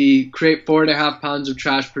we create 4.5 pounds of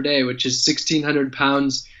trash per day, which is 1,600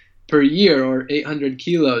 pounds per year, or 800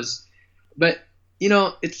 kilos. But,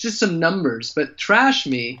 it's just some numbers. But Trash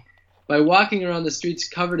Me, by walking around the streets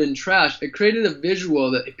covered in trash, it created a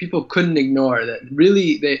visual that people couldn't ignore, that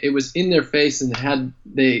really it was in their face, and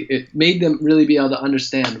it made them really be able to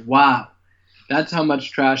understand, wow, that's how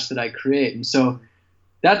much trash that I create. And so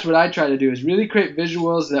that's what I try to do, is really create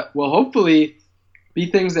visuals that will hopefully be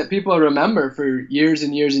things that people remember for years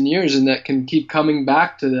and years and years, and that can keep coming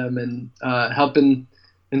back to them and helping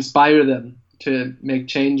inspire them to make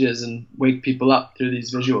changes and wake people up through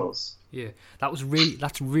these visuals. Yeah, that's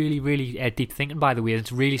really, really deep thinking, by the way.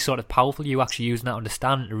 It's really powerful, you actually using that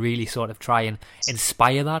understanding to really try and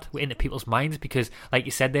inspire that into people's minds, because, like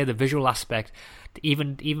you said there, the visual aspect,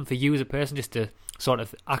 even for you as a person, just to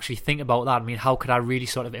actually think about that. I mean, how could I really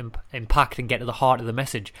impact and get to the heart of the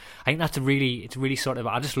message? I think it's really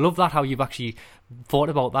I just love that, how you've actually thought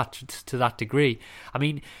about that to that degree. I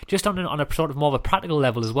mean, just on a more of a practical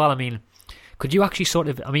level as well, I mean, could you actually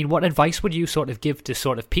what advice would you give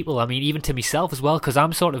to people? I mean, even to myself as well, because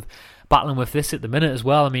I'm battling with this at the minute as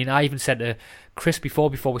well. I mean, I even said to Chris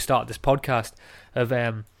before we started this podcast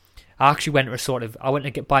I actually went to I went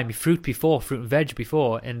to get buy me fruit and veg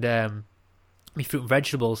before, and me fruit and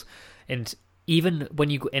vegetables, and even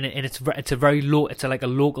when you go in, and it's a very low, it's like a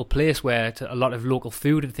local place where it's a lot of local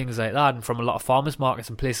food and things like that, and from a lot of farmers markets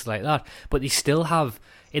and places like that. But they still have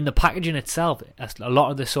in the packaging itself a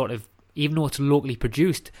lot of the even though it's locally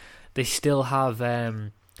produced, they still have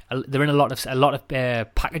a they're in a lot of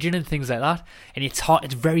packaging and things like that, and it's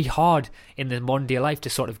very hard in the modern day life to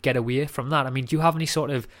sort of get away from that. I mean, do you have any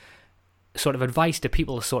sort of advice to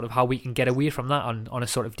people, sort of how we can get away from that on a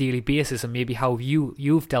sort of daily basis, and maybe how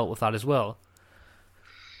you've dealt with that as well?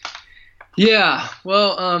 Yeah,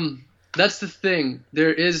 well, that's the thing.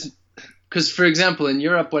 There is, because for example, in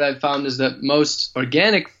Europe, what I've found is that most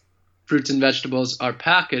organic fruits and vegetables are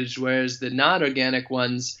packaged, whereas the not organic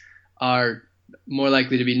ones are more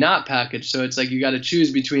likely to be not packaged. So it's like you got to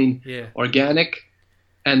choose between organic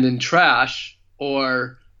and then trash,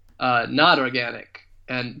 or not organic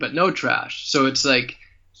but no trash. So it's like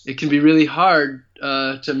it can be really hard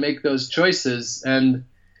to make those choices. And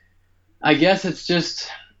I guess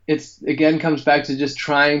it's again comes back to just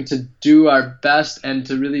trying to do our best and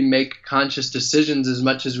to really make conscious decisions as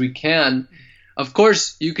much as we can. Of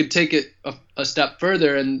course, you could take it a step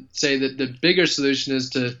further and say that the bigger solution is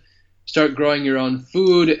to start growing your own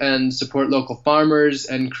food and support local farmers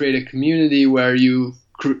and create a community where you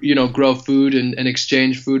grow food and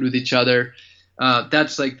exchange food with each other.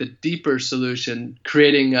 That's like the deeper solution,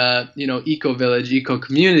 creating eco village, eco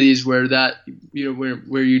communities where that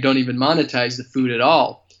where you don't even monetize the food at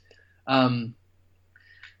all.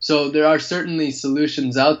 So there are certainly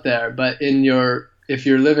solutions out there, but if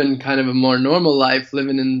you're living kind of a more normal life,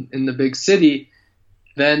 living in the big city,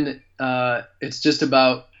 then it's just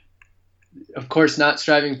about, of course, not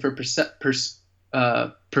striving for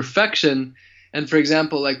perfection. And for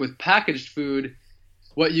example, like with packaged food,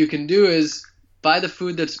 what you can do is buy the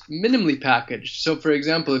food that's minimally packaged. So for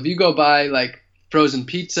example, if you go buy like frozen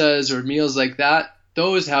pizzas or meals like that,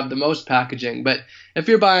 those have the most packaging. But if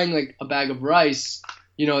you're buying like a bag of rice,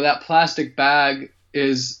 that plastic bag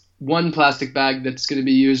is one plastic bag that's going to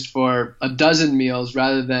be used for a dozen meals,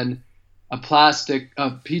 rather than a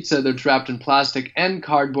pizza that's wrapped in plastic and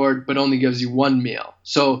cardboard but only gives you one meal.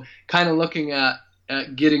 So kind of looking at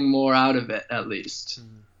getting more out of it, at least.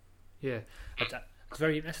 Yeah, it's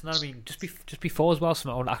very interesting. I mean, just before as well,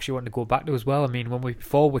 something I actually wanted to go back to as well. I mean,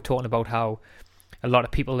 before we're talking about how a lot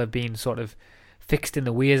of people have been sort of fixed in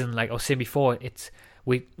the ways, and like I was saying before,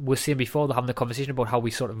 we were saying before, they're having the conversation about how we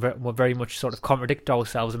sort of we're very much sort of contradict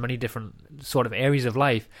ourselves in many different sort of areas of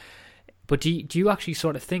life. But do you actually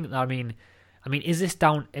sort of think that, I mean, is this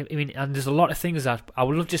down? I mean, and there's a lot of things that I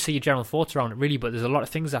would love to see your general thoughts around it, really. But there's a lot of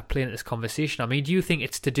things that play into this conversation. I mean, do you think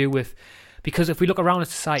it's to do with, because if we look around at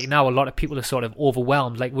society now, a lot of people are sort of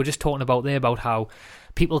overwhelmed. Like we're just talking about there about how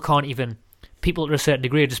people to a certain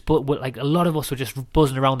degree are just, like a lot of us are just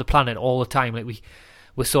buzzing around the planet all the time. Like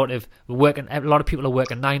we're sort of working. A lot of people are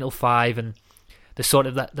working 9 to 5, and the sort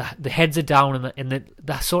of the heads are down, and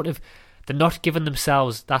the sort of, they're not giving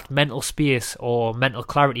themselves that mental space or mental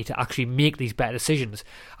clarity to actually make these better decisions.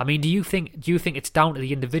 I mean, do you think it's down to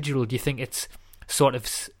the individual? Do you think it's sort of,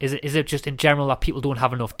 is it just in general that people don't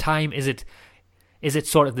have enough time? Is it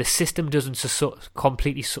sort of the system doesn't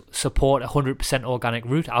completely support 100% organic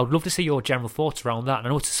route? I would love to see your general thoughts around that. And I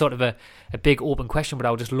know it's sort of a big open question, but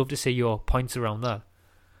I would just love to see your points around that.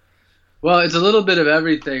 Well, it's a little bit of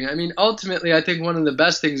everything. I mean, ultimately, I think one of the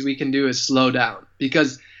best things we can do is slow down,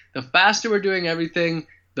 because the faster we're doing everything,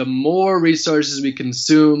 the more resources we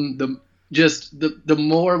consume, the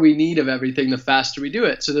more we need of everything, the faster we do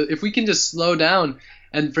it. So if we can just slow down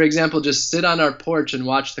and, for example, just sit on our porch and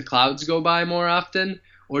watch the clouds go by more often,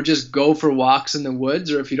 or just go for walks in the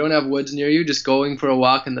woods, or if you don't have woods near you, just going for a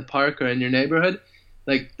walk in the park or in your neighborhood,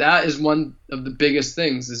 like that is one of the biggest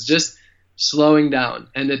things, is just slowing down.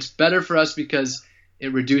 And it's better for us because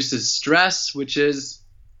it reduces stress, which is,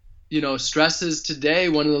 stress is today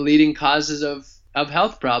one of the leading causes of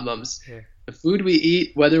health problems. Yeah. The food we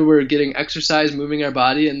eat, whether we're getting exercise, moving our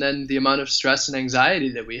body, and then the amount of stress and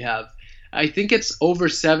anxiety that we have. I think it's over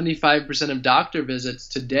 75% of doctor visits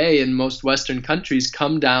today in most Western countries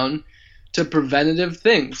come down to preventative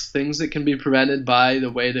things that can be prevented by the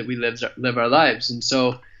way that we live our lives. And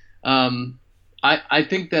so I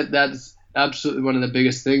think that's absolutely one of the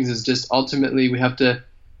biggest things, is just ultimately we have to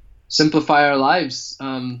simplify our lives.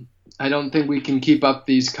 I don't think we can keep up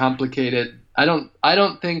these complicated. I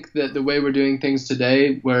don't think that the way we're doing things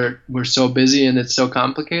today, where we're so busy and it's so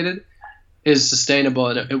complicated, is sustainable,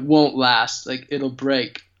 and it won't last. Like, it'll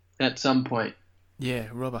break at some point. Yeah,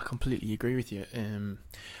 Rob, I completely agree with you.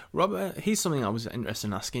 Rob, here's something I was interested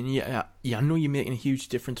in asking. Yeah, I know you're making a huge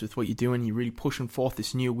difference with what you're doing. You're really pushing forth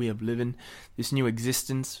this new way of living, this new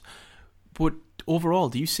existence. But overall,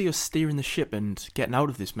 do you see us steering the ship and getting out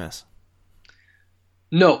of this mess?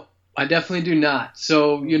 No, I definitely do not.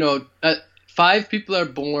 So, 5 people are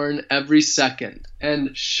born every second.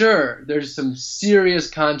 And sure, there's some serious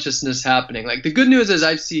consciousness happening. Like, the good news is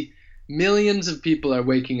I see millions of people are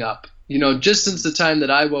waking up. Just since the time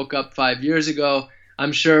that I woke up 5 years ago,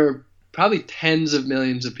 I'm sure probably tens of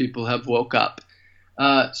millions of people have woke up.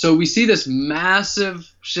 So we see this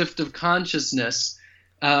massive shift of consciousness,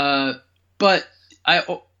 but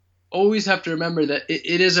I always have to remember that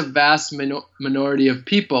it is a vast minority of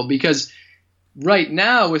people, because right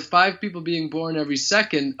now, with 5 people being born every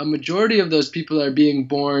second, a majority of those people are being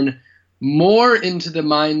born more into the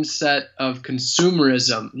mindset of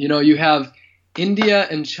consumerism. You have India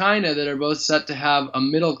and China that are both set to have a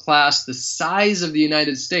middle class the size of the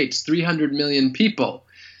United States, 300 million people.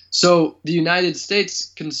 So the United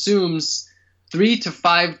States consumes 3 to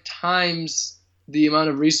 5 times the amount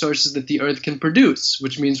of resources that the earth can produce,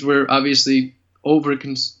 which means we're obviously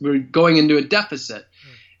we're going into a deficit.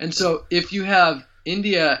 And so if you have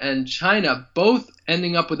India and China both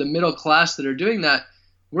ending up with a middle class that are doing that,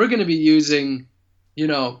 we're going to be using,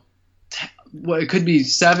 what it could be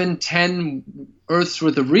 7, 10 Earths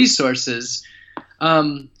worth of resources.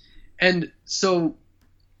 And so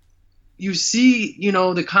you see,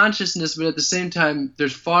 the consciousness, but at the same time,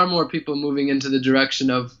 there's far more people moving into the direction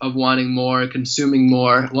of wanting more, consuming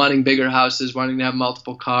more, wanting bigger houses, wanting to have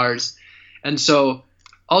multiple cars. And so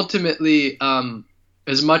ultimately,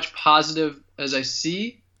 as much positive as I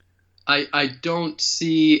see, I don't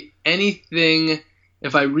see anything.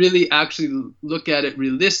 If I really actually look at it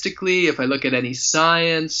realistically, if I look at any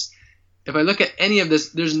science, if I look at any of this,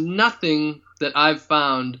 there's nothing that I've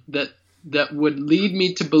found that would lead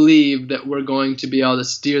me to believe that we're going to be able to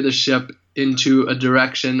steer the ship into a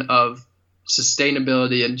direction of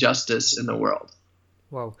sustainability and justice in the world.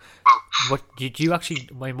 Wow. What do you actually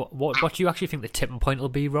think the tipping point will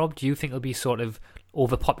be, Rob? Do you think it'll be sort of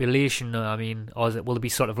overpopulation, or will it be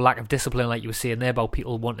sort of lack of discipline, like you were saying there, about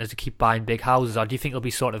people wanting to keep buying big houses, or do you think it'll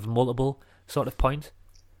be sort of multiple sort of points?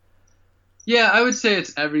 Yeah, I would say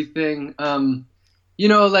it's everything.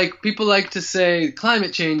 Like people like to say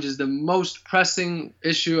climate change is the most pressing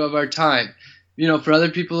issue of our time. For other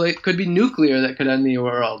people, it could be nuclear that could end the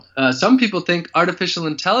world. Some people think artificial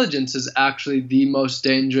intelligence is actually the most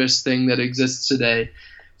dangerous thing that exists today.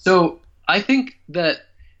 So I think that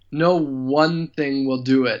no one thing will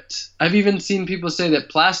do it. I've even seen people say that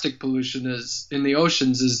plastic pollution in the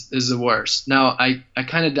oceans is the worst. Now, I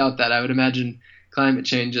kind of doubt that. I would imagine climate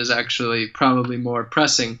change is actually probably more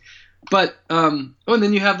pressing. But and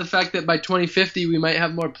then you have the fact that by 2050 we might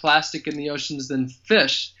have more plastic in the oceans than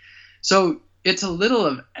fish. So it's a little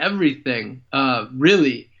of everything,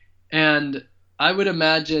 really. And I would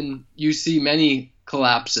imagine you see many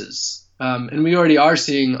collapses. And we already are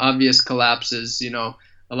seeing obvious collapses.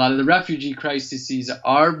 A lot of the refugee crises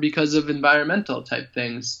are because of environmental type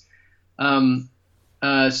things.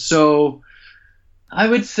 So I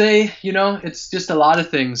would say, it's just a lot of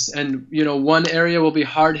things. And, one area will be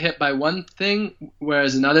hard hit by one thing,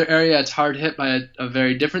 whereas another area it's hard hit by a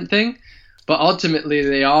very different thing. But ultimately,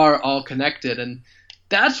 they are all connected. And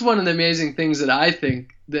that's one of the amazing things that I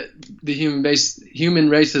think that the human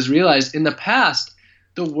race has realized. In the past,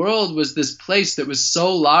 the world was this place that was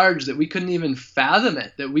so large that we couldn't even fathom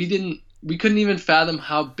it, that we couldn't even fathom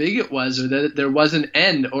how big it was, or that there was an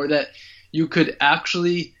end, or that you could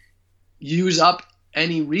actually use up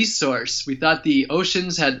any resource. We thought the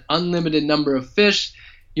oceans had unlimited number of fish.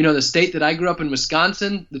 The state that I grew up in,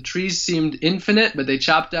 Wisconsin, the trees seemed infinite, but they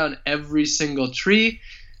chopped down every single tree.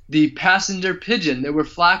 The passenger pigeon, there were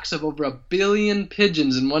flocks of over 1 billion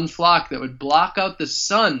pigeons in one flock that would block out the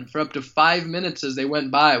sun for up to 5 minutes as they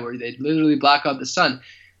went by, where they'd literally block out the sun.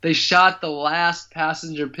 They shot the last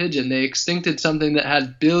passenger pigeon. They extincted something that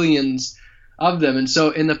had billions of them. And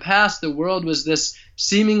so in the past, the world was this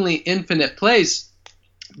seemingly infinite place.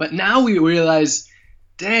 But now we realize,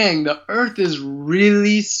 dang, the earth is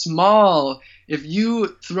really small. If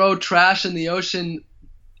you throw trash in the ocean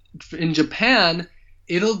in Japan,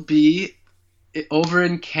 it'll be over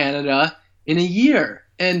in Canada in a year.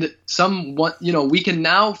 And we can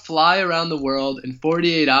now fly around the world in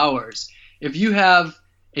 48 hours. If you have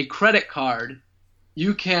a credit card,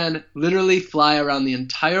 you can literally fly around the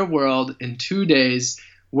entire world in 2 days.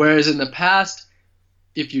 Whereas in the past,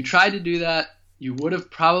 if you tried to do that, you would have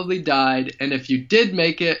probably died. And if you did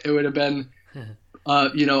make it, it would have been,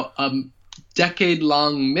 a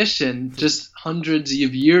decade-long mission just hundreds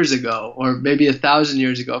of years ago, or maybe 1,000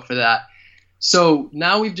 years ago for that. So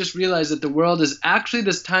now we've just realized that the world is actually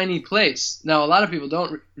this tiny place. Now, a lot of people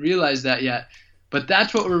don't realize that yet, but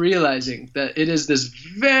that's what we're realizing, that it is this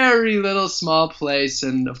very little small place.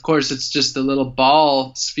 And of course, it's just a little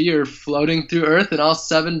ball sphere floating through Earth, and all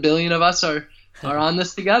 7 billion of us are on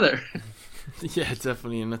this together. Yeah,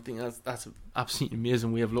 definitely, and I think that's an absolutely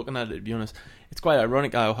amazing way of looking at it. To be honest, it's quite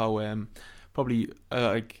ironic how probably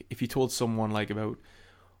like if you told someone like about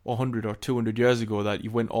 100 or 200 years ago that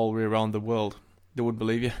you went all the way around the world, they wouldn't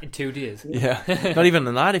believe you. In 2 days. Yeah, not even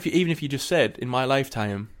in that. Even if you just said in my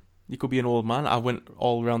lifetime, you could be an old man. I went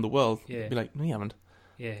all around the world. Yeah, be like, no, you haven't.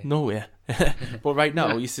 Yeah, no way. But right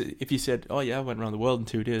now, if you said, oh yeah, I went around the world in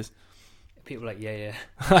 2 days. People are like, yeah.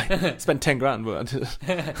 I spent 10 grand, but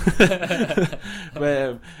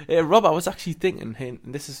Rob, I was actually thinking, and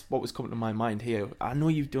this is what was coming to my mind here. I know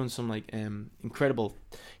you've done some like incredible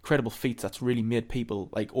feats that's really made people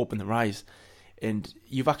like open their eyes, and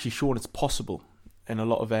you've actually shown it's possible in a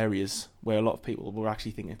lot of areas where a lot of people were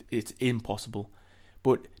actually thinking it's impossible.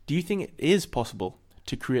 But do you think it is possible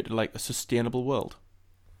to create like a sustainable world?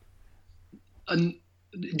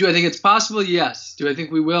 Do I think it's possible? Yes. Do I think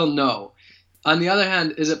we will? No. On the other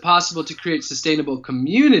hand, is it possible to create sustainable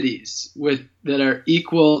communities that are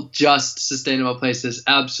equal, just, sustainable places?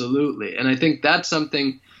 Absolutely. And I think that's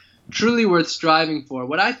something truly worth striving for.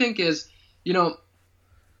 What I think is,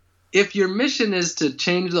 if your mission is to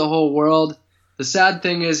change the whole world, the sad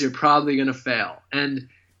thing is you're probably going to fail. And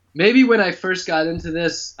maybe when I first got into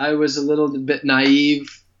this, I was a little bit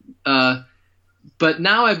naive. But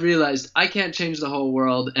now I've realized I can't change the whole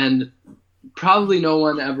world, and probably no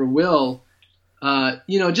one ever will.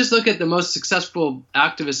 Just look at the most successful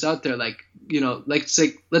activists out there,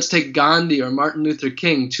 let's take Gandhi or Martin Luther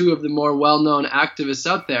King, two of the more well-known activists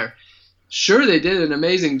out there. Sure, they did an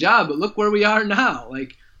amazing job, but look where we are now.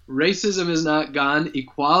 Like, racism is not gone.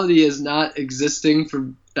 Equality is not existing for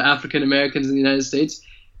the African Americans in the United States.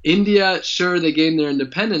 India, sure, they gained their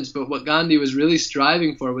independence, but what Gandhi was really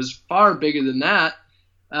striving for was far bigger than that.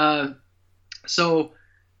 So,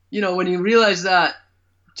 when you realize that,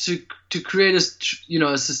 to create a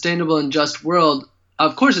sustainable and just world,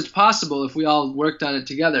 of course it's possible if we all worked on it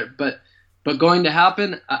together, but going to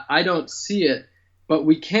happen, I don't see it. But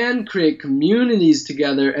we can create communities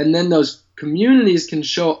together, and then those communities can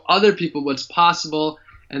show other people what's possible,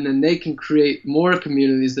 and then they can create more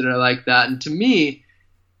communities that are like that. And to me,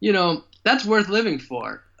 that's worth living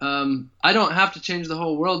for. I don't have to change the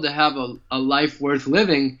whole world to have a life worth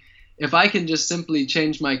living. If I can just simply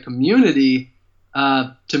change my community,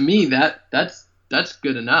 to me that's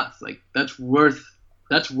good enough. Like, that's worth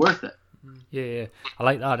it. Yeah, I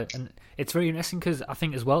like that, and it's very interesting because I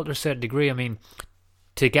think as well, to a certain degree, I mean,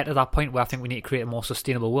 to get to that point where I think we need to create a more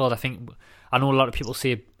sustainable world, I know a lot of people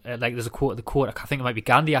say, like, there's a quote, I think it might be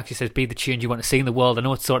Gandhi actually says, be the change you want to see in the world. I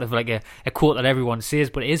know it's sort of like a quote that everyone says,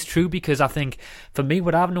 but it is true, because I think for me,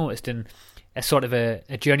 what I've noticed in a sort of a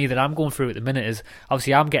journey that I'm going through at the minute is,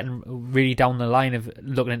 obviously I'm getting really down the line of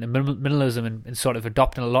looking into minimalism and sort of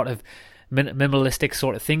adopting a lot of minimalistic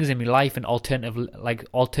sort of things in my life and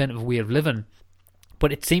alternative way of living.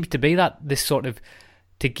 But it seems to be that this sort of,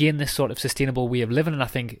 to gain this sort of sustainable way of living, and I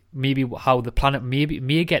think maybe how the planet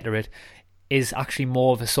may get to it is actually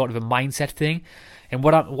more of a sort of a mindset thing. And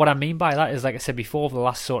what I mean by that is, like I said before, over the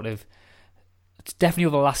last it's definitely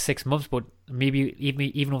over the last 6 months, but maybe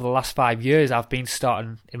even over the last 5 years, I've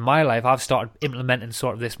started implementing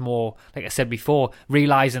sort of this more, like I said before,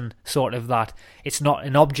 realizing sort of that it's not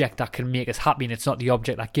an object that can make us happy, and it's not the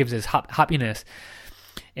object that gives us happiness.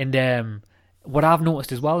 And what I've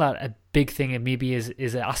noticed as well, that a big thing maybe is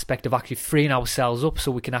an aspect of actually freeing ourselves up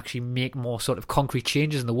so we can actually make more sort of concrete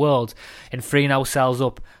changes in the world, and freeing ourselves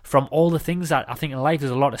up from all the things that I think in life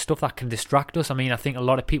there's a lot of stuff that can distract us. I mean, I think a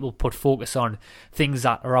lot of people put focus on things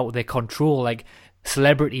that are out of their control, like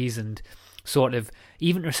celebrities, and sort of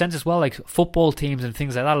even in a sense as well, like football teams and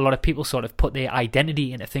things like that. A lot of people sort of put their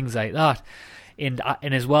identity into things like that, and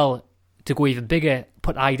as well, to go even bigger,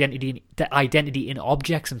 put identity in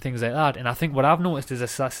objects and things like that. And I think what I've noticed is a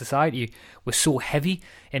society, we're so heavy,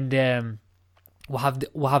 and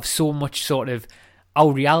we'll have so much sort of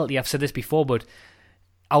our reality. I've said this before, but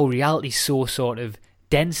our reality is so sort of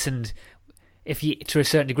dense, and to a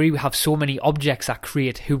certain degree, we have so many objects that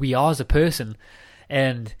create who we are as a person.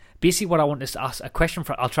 And basically, what I want to ask a question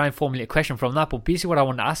from, I'll try and formulate a question from that. But basically, what I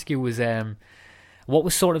want to ask you was, what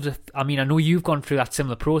was sort of I mean, I know you've gone through that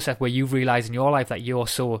similar process where you've realised in your life that you were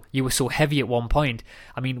so heavy at one point.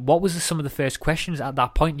 I mean, what was some of the first questions at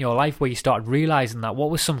that point in your life where you started realising that?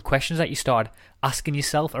 What were some questions that you started asking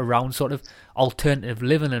yourself around sort of alternative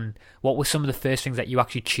living, and what were some of the first things that you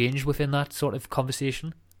actually changed within that sort of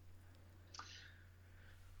conversation?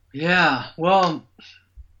 Yeah, well,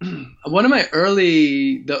 one of the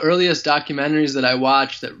earliest documentaries that I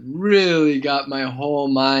watched that really got my whole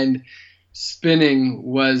mind spinning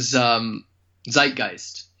was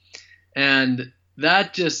Zeitgeist. And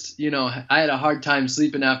that just, I had a hard time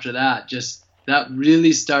sleeping after that, just that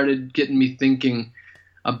really started getting me thinking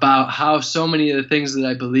about how so many of the things that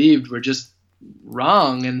I believed were just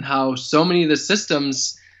wrong, and how so many of the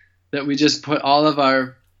systems that we just put all of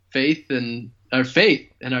our faith and our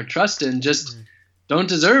trust in just don't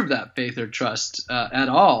deserve that faith or trust at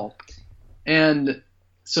all. And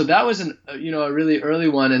so that was a really early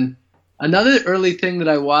one. And another early thing that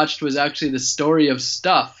I watched was actually The Story of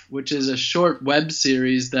Stuff, which is a short web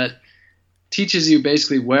series that teaches you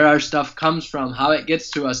basically where our stuff comes from, how it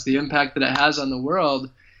gets to us, the impact that it has on the world.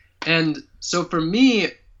 And so for me,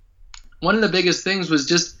 one of the biggest things was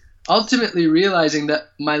just ultimately realizing that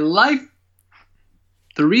my life,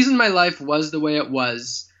 the reason my life was the way it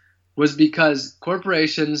was because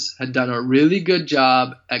corporations had done a really good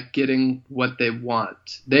job at getting what they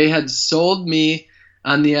want. They had sold me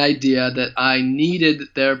on the idea that I needed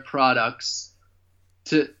their products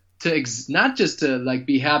to not just to like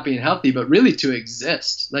be happy and healthy, but really to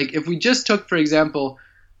exist. Like if we just took, for example,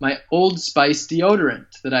 my Old Spice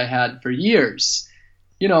deodorant that I had for years,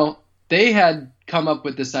 they had come up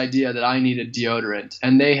with this idea that I needed deodorant,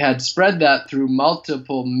 and they had spread that through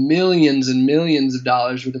multiple millions and millions of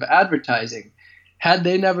dollars worth of advertising. Had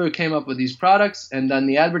they never came up with these products and done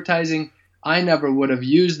the advertising, I never would have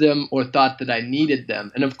used them or thought that I needed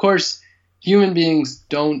them. And of course, human beings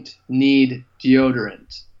don't need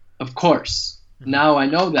deodorant. Of course. Now I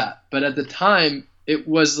know that. But at the time, it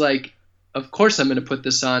was like, of course I'm going to put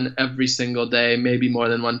this on every single day, maybe more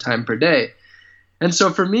than one time per day. And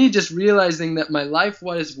so for me, just realizing that my life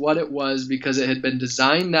was what it was because it had been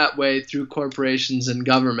designed that way through corporations and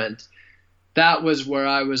government, that was where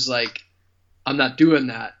I was like, I'm not doing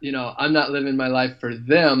that. I'm not living my life for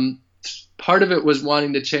them. Part of it was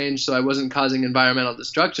wanting to change so I wasn't causing environmental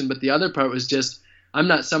destruction, but the other part was just, I'm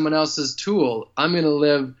not someone else's tool. I'm going to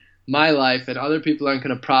live my life, and other people aren't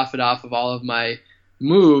going to profit off of all of my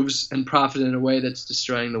moves and profit in a way that's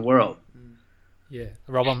destroying the world. Yeah,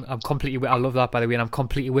 Rob, I'm completely. I love that, by the way, and I'm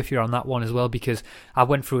completely with you on that one as well, because I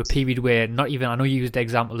went through a period where I know you used the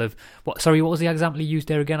example of what was the example you used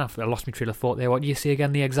there again? I lost my train of thought there. What did you say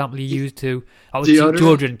again? The example you used to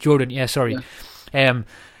Jordan. Yeah, sorry. Yeah.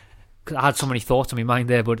 'Cause I had so many thoughts on my mind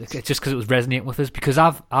there, but it's just because it was resonating with us. Because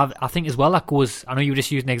I think as well that goes. I know you were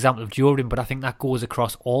just using an example of Jordan, but I think that goes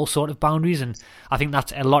across all sort of boundaries, and I think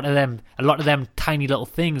that's a lot of them tiny little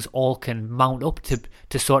things all can mount up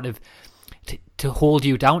to sort of. To hold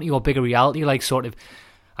you down to your bigger reality, like sort of,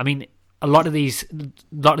 I mean, a lot of these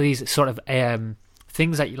sort of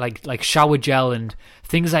things that like shower gel and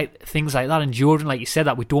things like that, and Jordan, like you said,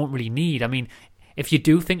 that we don't really need. I mean, if you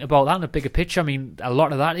do think about that in a bigger picture, I mean, a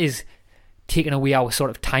lot of that is taking away our sort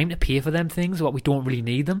of time to pay for them things, what we don't really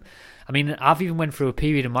need them. I mean, I've even went through a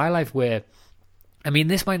period in my life where, I mean,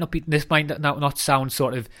 this might not sound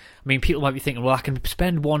sort of. I mean, people might be thinking, well, I can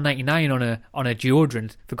spend $1.99 on a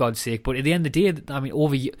deodorant, for God's sake. But at the end of the day, I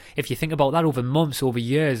mean, if you think about that over months, over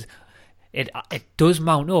years, it does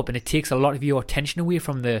mount up, and it takes a lot of your attention away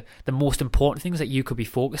from the most important things that you could be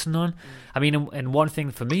focusing on. I mean, and one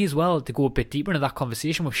thing for me as well, to go a bit deeper into that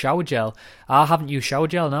conversation with shower gel, I haven't used shower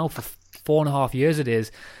gel now for 4.5 years it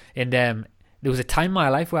is, and there was a time in my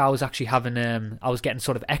life where I was actually having, I was getting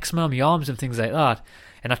sort of eczema on my arms and things like that,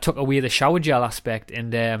 and I took away the shower gel aspect,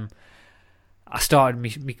 and I started,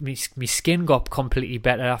 my skin got completely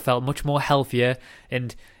better. I felt much more healthier,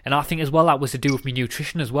 and I think as well that was to do with my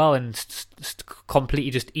nutrition as well, and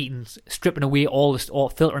completely just stripping away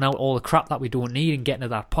filtering out all the crap that we don't need and getting to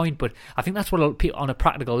that point. But I think that's what on a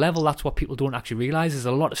practical level, that's what people don't actually realise. There's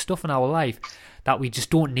a lot of stuff in our life that we just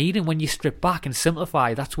don't need, and when you strip back and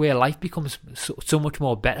simplify, that's where life becomes so much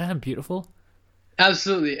more better and beautiful.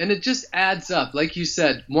 Absolutely, and it just adds up. Like you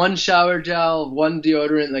said, one shower gel, one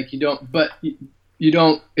deodorant,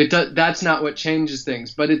 that's not what changes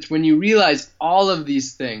things. But it's when you realize all of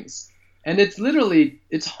these things, and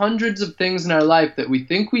it's hundreds of things in our life that we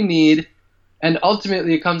think we need, and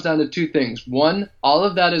ultimately it comes down to two things. One, all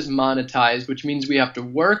of that is monetized, which means we have to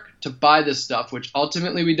work to buy this stuff, which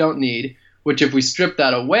ultimately we don't need, which if we strip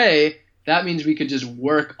that away, that means we could just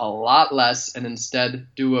work a lot less and instead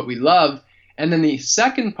do what we love. And then the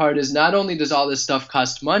second part is, not only does all this stuff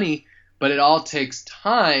cost money, but it all takes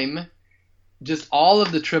time. Just all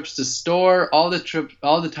of the trips to store, all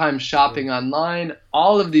the time shopping online,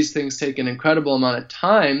 all of these things take an incredible amount of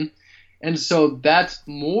time. And so that's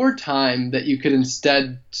more time that you could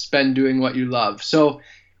instead spend doing what you love. So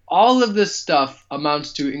all of this stuff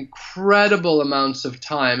amounts to incredible amounts of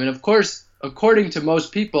time. And of course, according to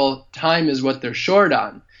most people, time is what they're short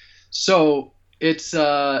on. So it's,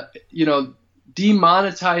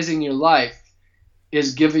 demonetizing your life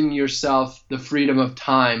is giving yourself the freedom of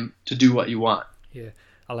time to do what you want. Yeah.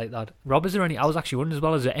 I like that. Rob, is there any? I was actually wondering as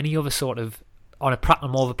well. Is there any other sort of on a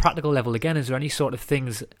more of a practical level? Again, is there any sort of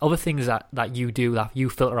other things that you do that you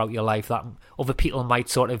filter out your life that other people might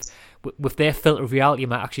sort of, with their filter of reality,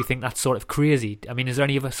 might actually think that's sort of crazy? I mean, is there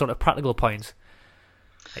any other sort of practical points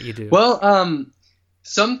that you do? Well,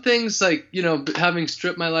 some things like, having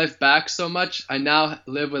stripped my life back so much, I now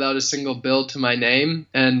live without a single bill to my name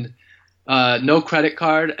and no credit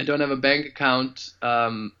card. I don't have a bank account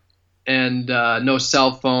and no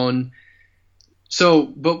cell phone.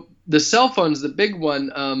 But the cell phone's the big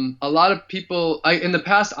one. A lot of people, in the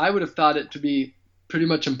past, I would have thought it to be pretty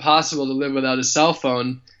much impossible to live without a cell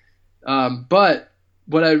phone. But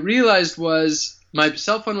what I realized was my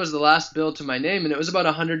cell phone was the last bill to my name, and it was about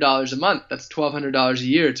 $100 a month. That's $1,200 a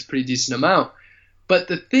year. It's a pretty decent amount. But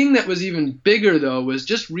the thing that was even bigger, though, was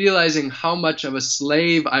just realizing how much of a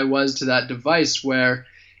slave I was to that device, where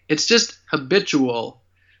it's just habitual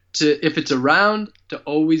if it's around, to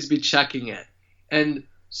always be checking it. And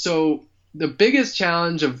so the biggest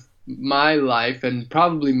challenge of my life, and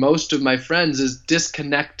probably most of my friends, is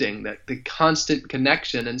disconnecting, the constant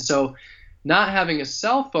connection. And so not having a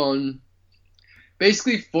cell phone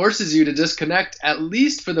basically forces you to disconnect, at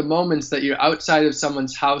least for the moments that you're outside of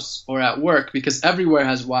someone's house or at work, because everywhere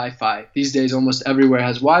has Wi-Fi. These days, almost everywhere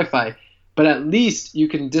has Wi-Fi. But at least you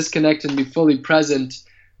can disconnect and be fully present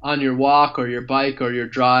on your walk or your bike or your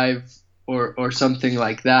drive or something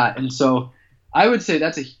like that. And so I would say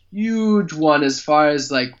that's a huge one as far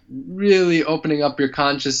as like really opening up your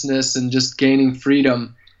consciousness and just gaining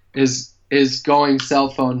freedom is going cell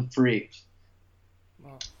phone free.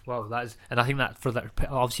 Wow, that is, and I think that for that,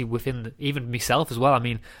 obviously within even myself as well. I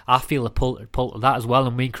mean, I feel the pull of that as well,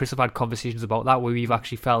 and me and Chris have had conversations about that where we've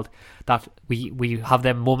actually felt that we have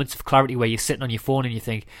them moments of clarity where you're sitting on your phone and you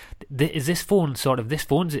think, is this phone's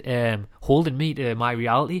holding me to my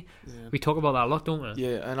reality? Yeah. We talk about that a lot, don't we?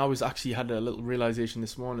 Yeah, and I was actually had a little realization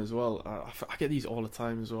this morning as well. I get these all the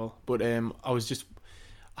time as well, but I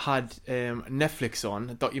had Netflix on,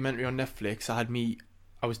 a documentary on Netflix.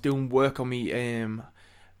 I was doing work on me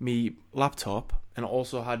laptop, and I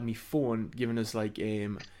also had me phone giving us like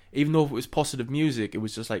even though it was positive music, it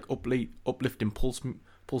was just like uplifting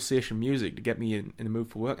pulsation music to get me in the mood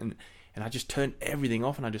for work, and I just turned everything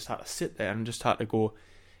off, and I just had to sit there and just had to go.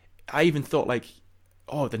 I even thought like,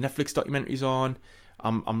 oh, the Netflix documentary's on,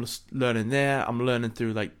 I'm just learning there, I'm learning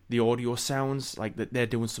through like the audio sounds, like that they're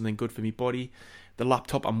doing something good for my body. The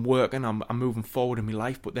laptop, I'm working, I'm moving forward in my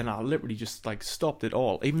life, but then I literally just like stopped it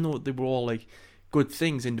all, even though they were all like good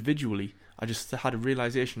things individually. I just had a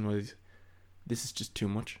realization was, this is just too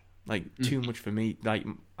much, like too much for me. Like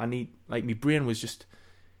I need, like my brain was just,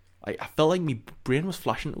 like I felt like my brain was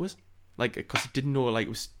flashing to us, like because it didn't know like it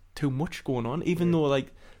was too much going on, even though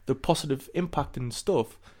like the positive impact and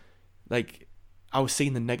stuff, like I was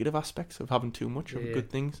seeing the negative aspects of having too much of good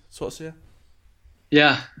things, sort of say.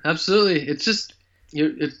 Yeah, absolutely. It's just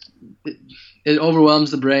it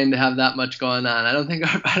overwhelms the brain to have that much going on. I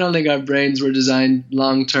don't think our brains were designed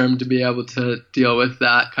long term to be able to deal with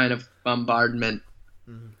that kind of bombardment.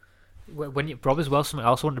 When you, Rob, as well, something I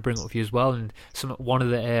also wanted to bring up with you as well, and one of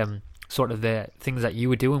the sort of the things that you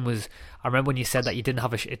were doing was, I remember when you said that you didn't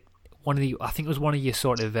have I think it was one of your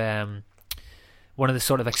sort of one of the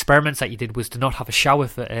sort of experiments that you did was to not have a shower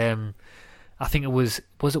for I think it was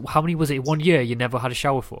how many was it 1 year you never had a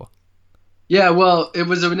shower for? Yeah, well, it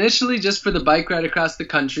was initially just for the bike ride across the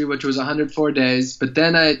country, which was 104 days. But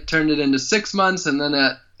then I turned it into 6 months, and then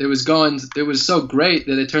it was so great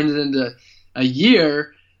that I turned it into a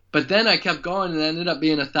year. But then I kept going, and it ended up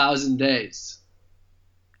being 1,000 days.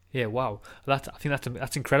 Yeah, wow. I think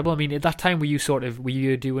that's incredible. I mean, at that time, were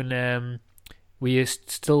you doing were you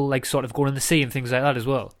still like sort of going in the sea and things like that as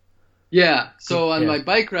well? Yeah. So on my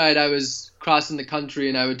bike ride, I was crossing the country,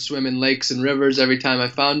 and I would swim in lakes and rivers every time I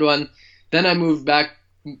found one. Then I moved back,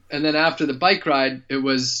 and then after the bike ride, it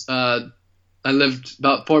was I lived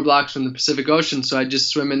about 4 blocks from the Pacific Ocean, so I'd just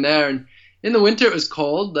swim in there. And in the winter, it was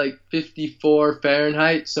cold, like 54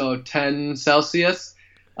 Fahrenheit, so 10 Celsius.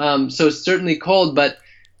 So it's certainly cold, but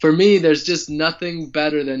for me, there's just nothing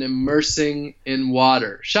better than immersing in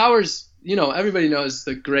water. Showers, everybody knows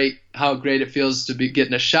how great it feels to be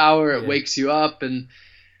getting a shower. It wakes you up,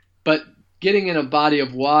 but getting in a body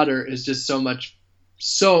of water is just so much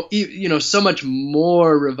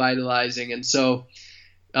more revitalizing. And so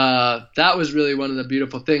that was really one of the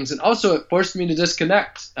beautiful things. And also it forced me to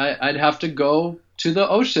disconnect. I'd have to go to the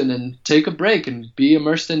ocean and take a break and be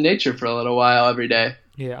immersed in nature for a little while every day.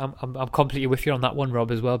 Yeah, I'm completely with you on that one,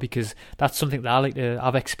 Rob, as well, because that's something that I like to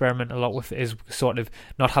have experimented a lot with, is sort of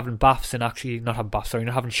not having baths and actually not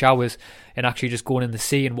having showers and actually just going in the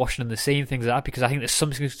sea and washing in the sea and things like that, because I think there's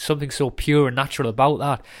something so pure and natural about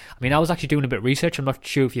that. I mean, I was actually doing a bit of research. I'm not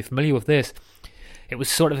sure if you're familiar with this. It was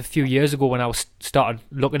sort of a few years ago when I started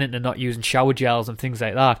looking into not using shower gels and things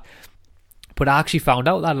like that. But I actually found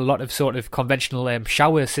out that a lot of sort of conventional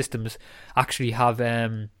shower systems actually have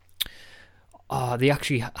a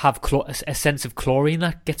sense of chlorine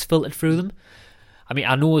that gets filtered through them. I mean,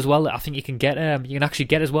 I know as well that I think you can actually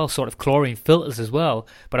get as well sort of chlorine filters as well.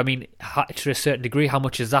 But I mean, to a certain degree, how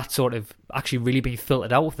much is that sort of actually really being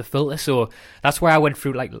filtered out with the filter? So that's why I went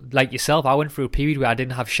through, like yourself, I went through a period where I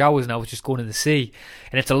didn't have showers and I was just going in the sea.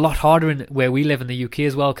 And it's a lot harder where we live in the UK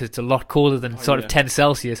as well, because it's a lot colder than of 10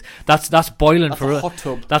 Celsius. That's boiling for us. Hot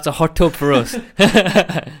tub. That's a hot tub for us.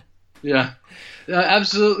 Yeah,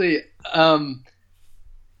 absolutely.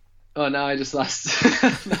 Oh, now I just lost. Now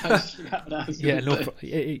I just forgot what I was yeah, no,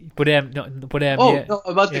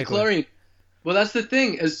 about the chlorine. Well, that's the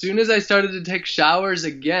thing. As soon as I started to take showers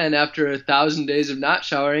again after 1,000 days of not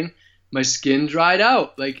showering, my skin dried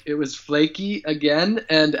out. Like, it was flaky again.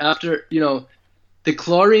 And after, the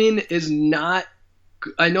chlorine is not.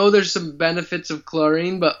 I know there's some benefits of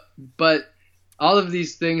chlorine, but all of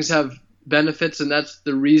these things have benefits, and that's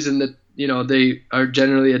the reason that they are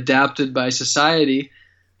generally adapted by society.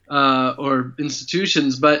 Or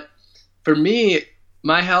institutions, but for me,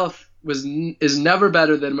 my health is never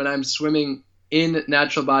better than when I'm swimming in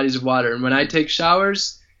natural bodies of water. And when I take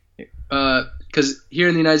showers, because here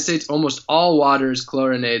in the United States, almost all water is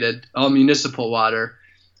chlorinated, all municipal water,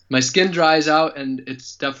 my skin dries out, and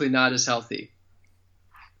it's definitely not as healthy.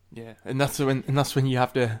 Yeah, and that's when you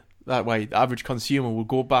have to. That way, the average consumer will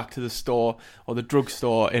go back to the store or the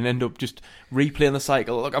drugstore and end up just replaying the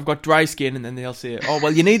cycle. Look, I've got dry skin, and then they'll say, "Oh,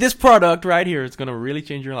 well, you need this product right here. It's going to really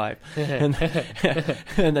change your life." and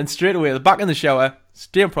then straight away, they're back in the shower,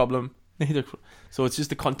 same problem. So it's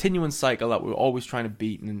just a continuing cycle that we're always trying to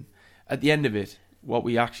beat. And at the end of it, what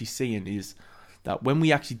we actually seeing is that when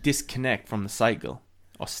we actually disconnect from the cycle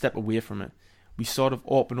or step away from it, we sort of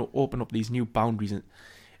open up these new boundaries,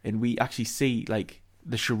 and we actually see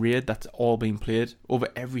the charade that's all being played over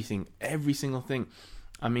everything, every single thing.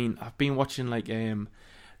 I mean, I've been watching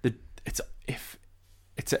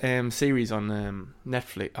it's a series on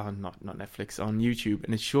Netflix, not Netflix, on YouTube,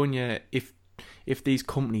 and it's showing you if these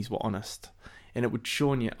companies were honest, and it would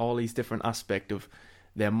show you all these different aspects of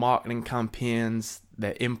their marketing campaigns,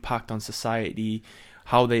 their impact on society,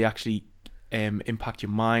 how they actually impact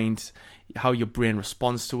your mind, how your brain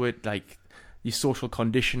responds to it, like your social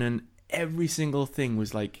conditioning. Every single thing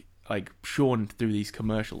was like shown through these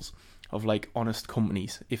commercials of honest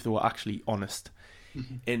companies, if they were actually honest.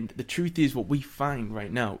 Mm-hmm. And the truth is, what we find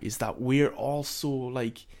right now is that we're also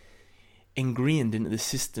ingrained into the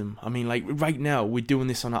system. I mean, right now we're doing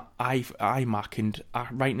this on an iMac, and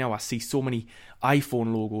right now I see so many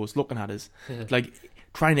iPhone logos looking at us,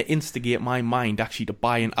 trying to instigate my mind actually to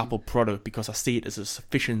buy an Apple product because I see it as a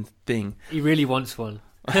sufficient thing. He really wants one.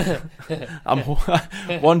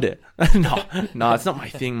 One day. no, it's not my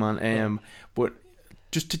thing, man. But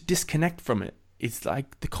just to disconnect from it, it's the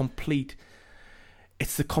complete.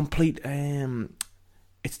 It's to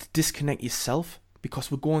disconnect yourself,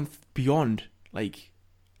 because we're going beyond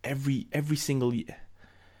every single year.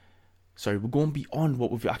 Sorry, we're going beyond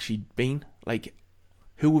what we've actually been.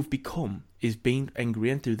 Who we've become is being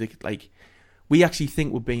ingrained through we actually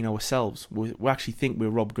think we're being ourselves. We actually think we're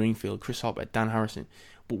Rob Greenfield, Chris Hopper, Dan Harrison.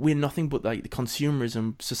 But we're nothing but the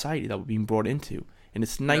consumerism society that we're being brought into. And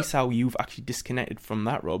it's nice how you've actually disconnected from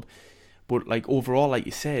that, Rob. But overall, like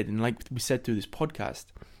you said, and like we said through this podcast,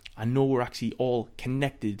 I know we're actually all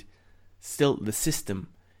connected still to the system.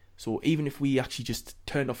 So even if we actually just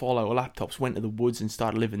turned off all our laptops, went to the woods and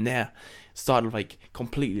started living there, started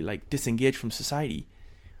completely disengaged from society,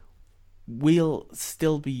 we'll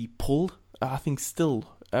still be pulled. I think still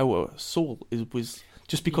our soul was,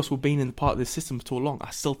 just because we've been in part of this system for so long, I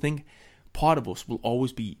still think part of us will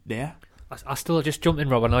always be there. I still just jump in,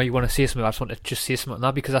 Rob. I know you want to say something. I just want to just say something on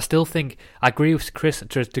that, because I still think, I agree with Chris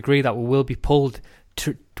to a degree that we will be pulled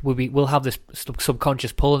to, we'll have this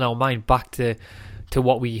subconscious pull in our mind back to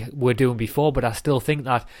what we were doing before. But I still think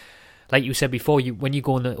that, like you said before, when you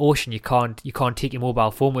go in the ocean, you can't take your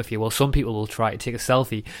mobile phone with you. Well, some people will try to take a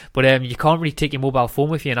selfie, but you can't really take your mobile phone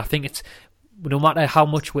with you. And I think it's, no matter how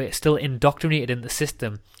much we're still indoctrinated in the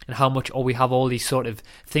system, and how much we have all these sort of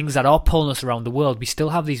things that are pulling us around the world, we still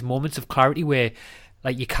have these moments of clarity where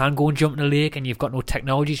you can go and jump in a lake and you've got no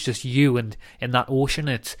technology, it's just you and in that ocean.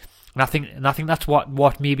 And I think that's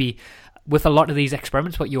what maybe with a lot of these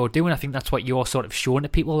experiments, what you're doing, I think that's what you're sort of showing to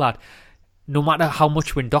people, that no matter how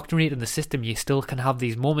much we're indoctrinated in the system, you still can have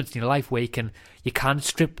these moments in your life where you can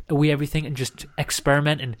strip away everything and just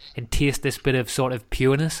experiment and taste this bit of sort of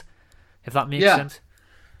pureness, if that makes sense.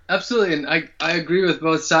 Absolutely, and I agree with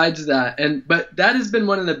both sides of that. But that has been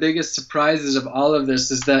one of the biggest surprises of all of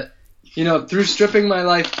this, is that, you know, through stripping my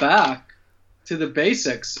life back to the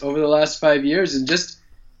basics over the last 5 years and just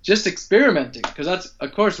experimenting, because that's,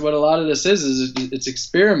 of course, what a lot of this is it's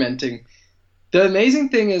experimenting. The amazing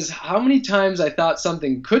thing is how many times I thought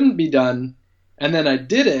something couldn't be done, and then I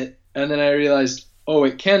did it, and then I realized, oh,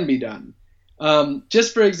 it can be done.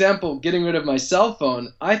 Just for example, getting rid of my cell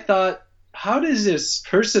phone, I thought, how does this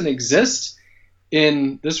person exist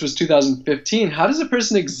this was 2015, how does a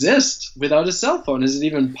person exist without a cell phone? Is it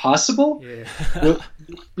even possible? Yeah.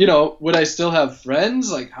 Would I still have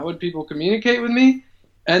friends? Like, how would people communicate with me?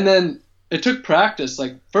 And then it took practice.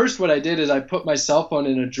 Like, first what I did is I put my cell phone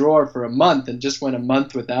in a drawer for a month and just went a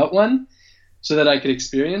month without one so that I could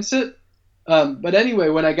experience it. But anyway,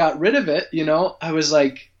 when I got rid of it, I was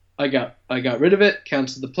like, I got rid of it,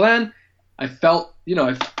 canceled the plan. I felt,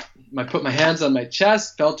 I put my hands on my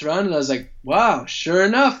chest, felt around, and I was like, wow, sure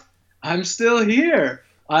enough, I'm still here.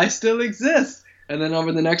 I still exist. And then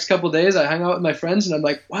over the next couple of days, I hung out with my friends, and I'm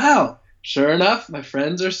like, wow, sure enough, my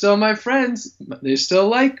friends are still my friends. They still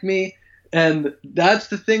like me. And that's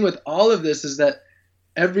the thing with all of this, is that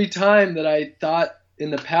every time that I thought in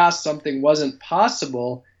the past something wasn't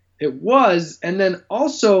possible, it was. And then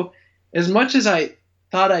also, as much as I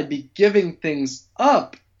thought I'd be giving things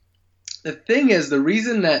up, the thing is, the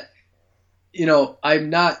reason that, I'm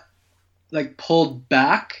not like pulled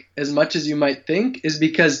back as much as you might think is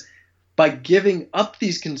because by giving up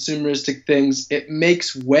these consumeristic things, it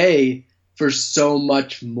makes way for so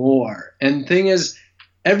much more. And the thing is,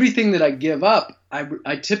 everything that I give up,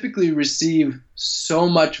 I typically receive so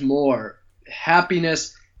much more: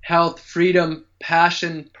 happiness, health, freedom,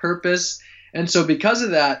 passion, purpose. And so because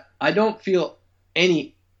of that, I don't feel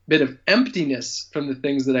any bit of emptiness from the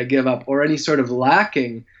things that I give up or any sort of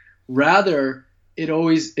lacking. Rather, it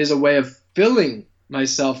always is a way of filling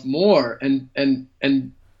myself more and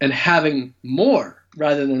having more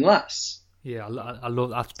rather than less. Yeah, I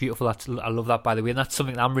love that's beautiful. I love that, by the way, and that's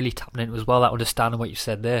something that I'm really tapping into as well. That understanding what you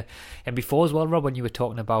said there, and before as well, Rob, when you were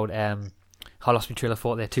talking about I lost my trail of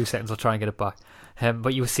thought there. 2 seconds, I'll try and get it back.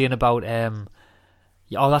 But you were saying about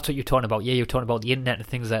that's what you're talking about. Yeah, you're talking about the internet and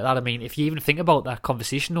things like that. I mean, if you even think about that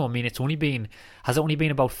conversation, though, I mean, has it only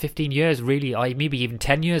been about 15 years, really, or maybe even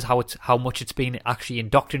 10 years? How much it's been actually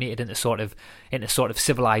indoctrinated into sort of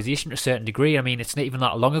civilization to a certain degree. I mean, it's not even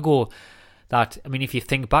that long ago that, I mean, if you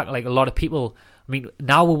think back, like a lot of people, I mean,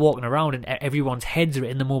 now we're walking around and everyone's heads are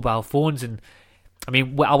in the mobile phones, and I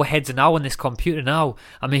mean, our heads are now on this computer now.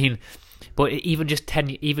 I mean, but even just 10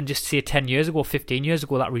 years ago, 15 years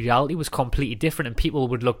ago, that reality was completely different, and people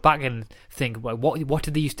would look back and think, well, what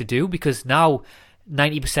did they used to do? Because now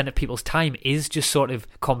 90% of people's time is just sort of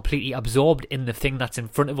completely absorbed in the thing that's in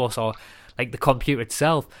front of us, or like the computer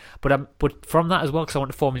itself. But from that as well, because I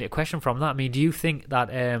want to formulate a question from that. I mean, do you think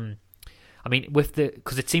that I mean,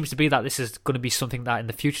 because it seems to be that this is going to be something that in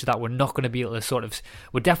the future that we're not going to be able to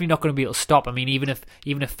we're definitely not going to be able to stop. I mean, even if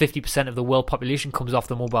 50% of the world population comes off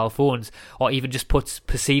the mobile phones, or even just puts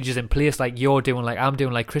procedures in place like you're doing, like I'm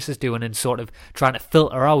doing, like Chris is doing, and sort of trying to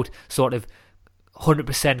filter out sort of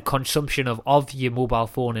 100% consumption of your mobile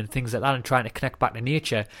phone and things like that, and trying to connect back to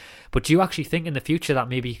nature. But do you actually think in the future that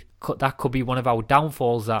maybe that could be one of our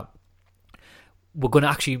downfalls, that we're going to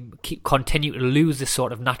actually continue to lose this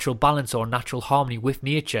sort of natural balance or natural harmony with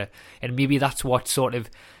nature, and maybe that's what sort of,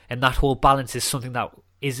 and that whole balance is something that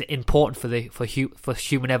is important for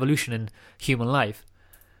human evolution and human life?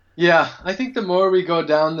 Yeah, I think the more we go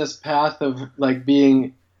down this path of like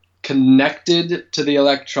being connected to the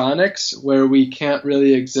electronics, where we can't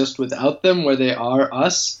really exist without them, where they are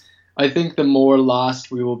us, I think the more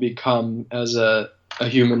lost we will become as a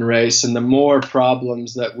human race, and the more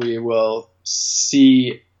problems that we will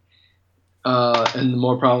see and the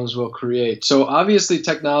more problems we'll create. So obviously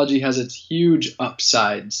technology has its huge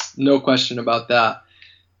upsides, no question about that.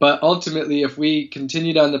 But ultimately, if we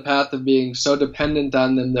continue down the path of being so dependent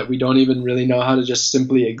on them that we don't even really know how to just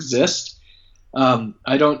simply exist,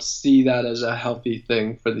 I don't see that as a healthy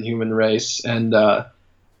thing for the human race, and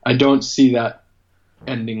I don't see that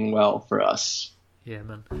ending well for us. Yeah,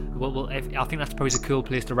 man. Well, I think that's probably a cool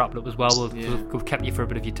place to wrap it up as well. We've kept you for a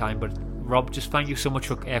bit of your time, but Rob, just thank you so much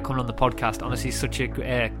for coming on the podcast. Honestly, such a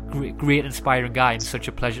great, inspiring guy, and such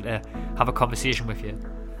a pleasure to have a conversation with you.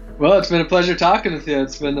 Well, it's been a pleasure talking with you.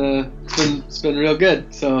 It's been real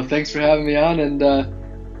good. So thanks for having me on,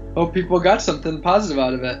 and hope people got something positive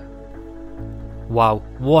out of it. Wow,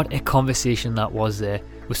 what a conversation that was there.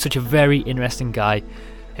 It was such a very interesting guy.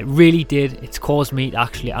 It really did. It's caused me to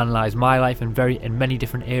actually analyse my life in many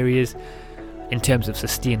different areas in terms of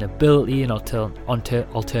sustainability and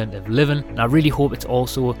alternative living. And I really hope it's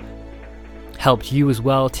also helped you as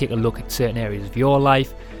well take a look at certain areas of your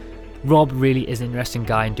life. Rob really is an interesting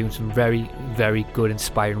guy and doing some very, very good,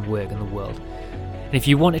 inspiring work in the world. And if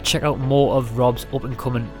you want to check out more of Rob's up and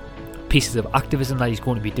coming pieces of activism that he's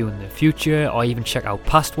going to be doing in the future, or even check out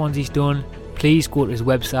past ones he's done, please go to his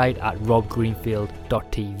website at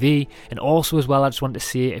robgreenfield.tv. And also as well, I just want to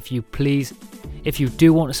say, if you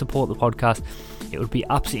do want to support the podcast, it would be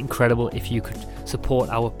absolutely incredible if you could support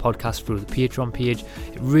our podcast through the Patreon page.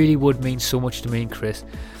 It really would mean so much to me and Chris,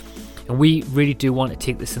 and we really do want to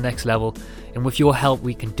take this to the next level. And with your help,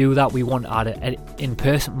 we can do that. We want to add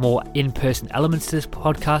more in-person elements to this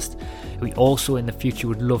podcast. We also in the future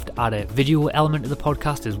would love to add a video element to the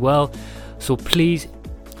podcast as well. So please,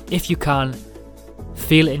 if you can,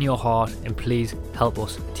 feel it in your heart and please help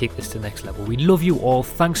us take this to the next level. We love you all.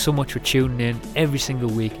 Thanks so much for tuning in every single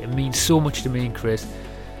week. It means so much to me and Chris.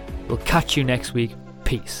 We'll catch you next week.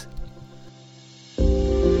 Peace.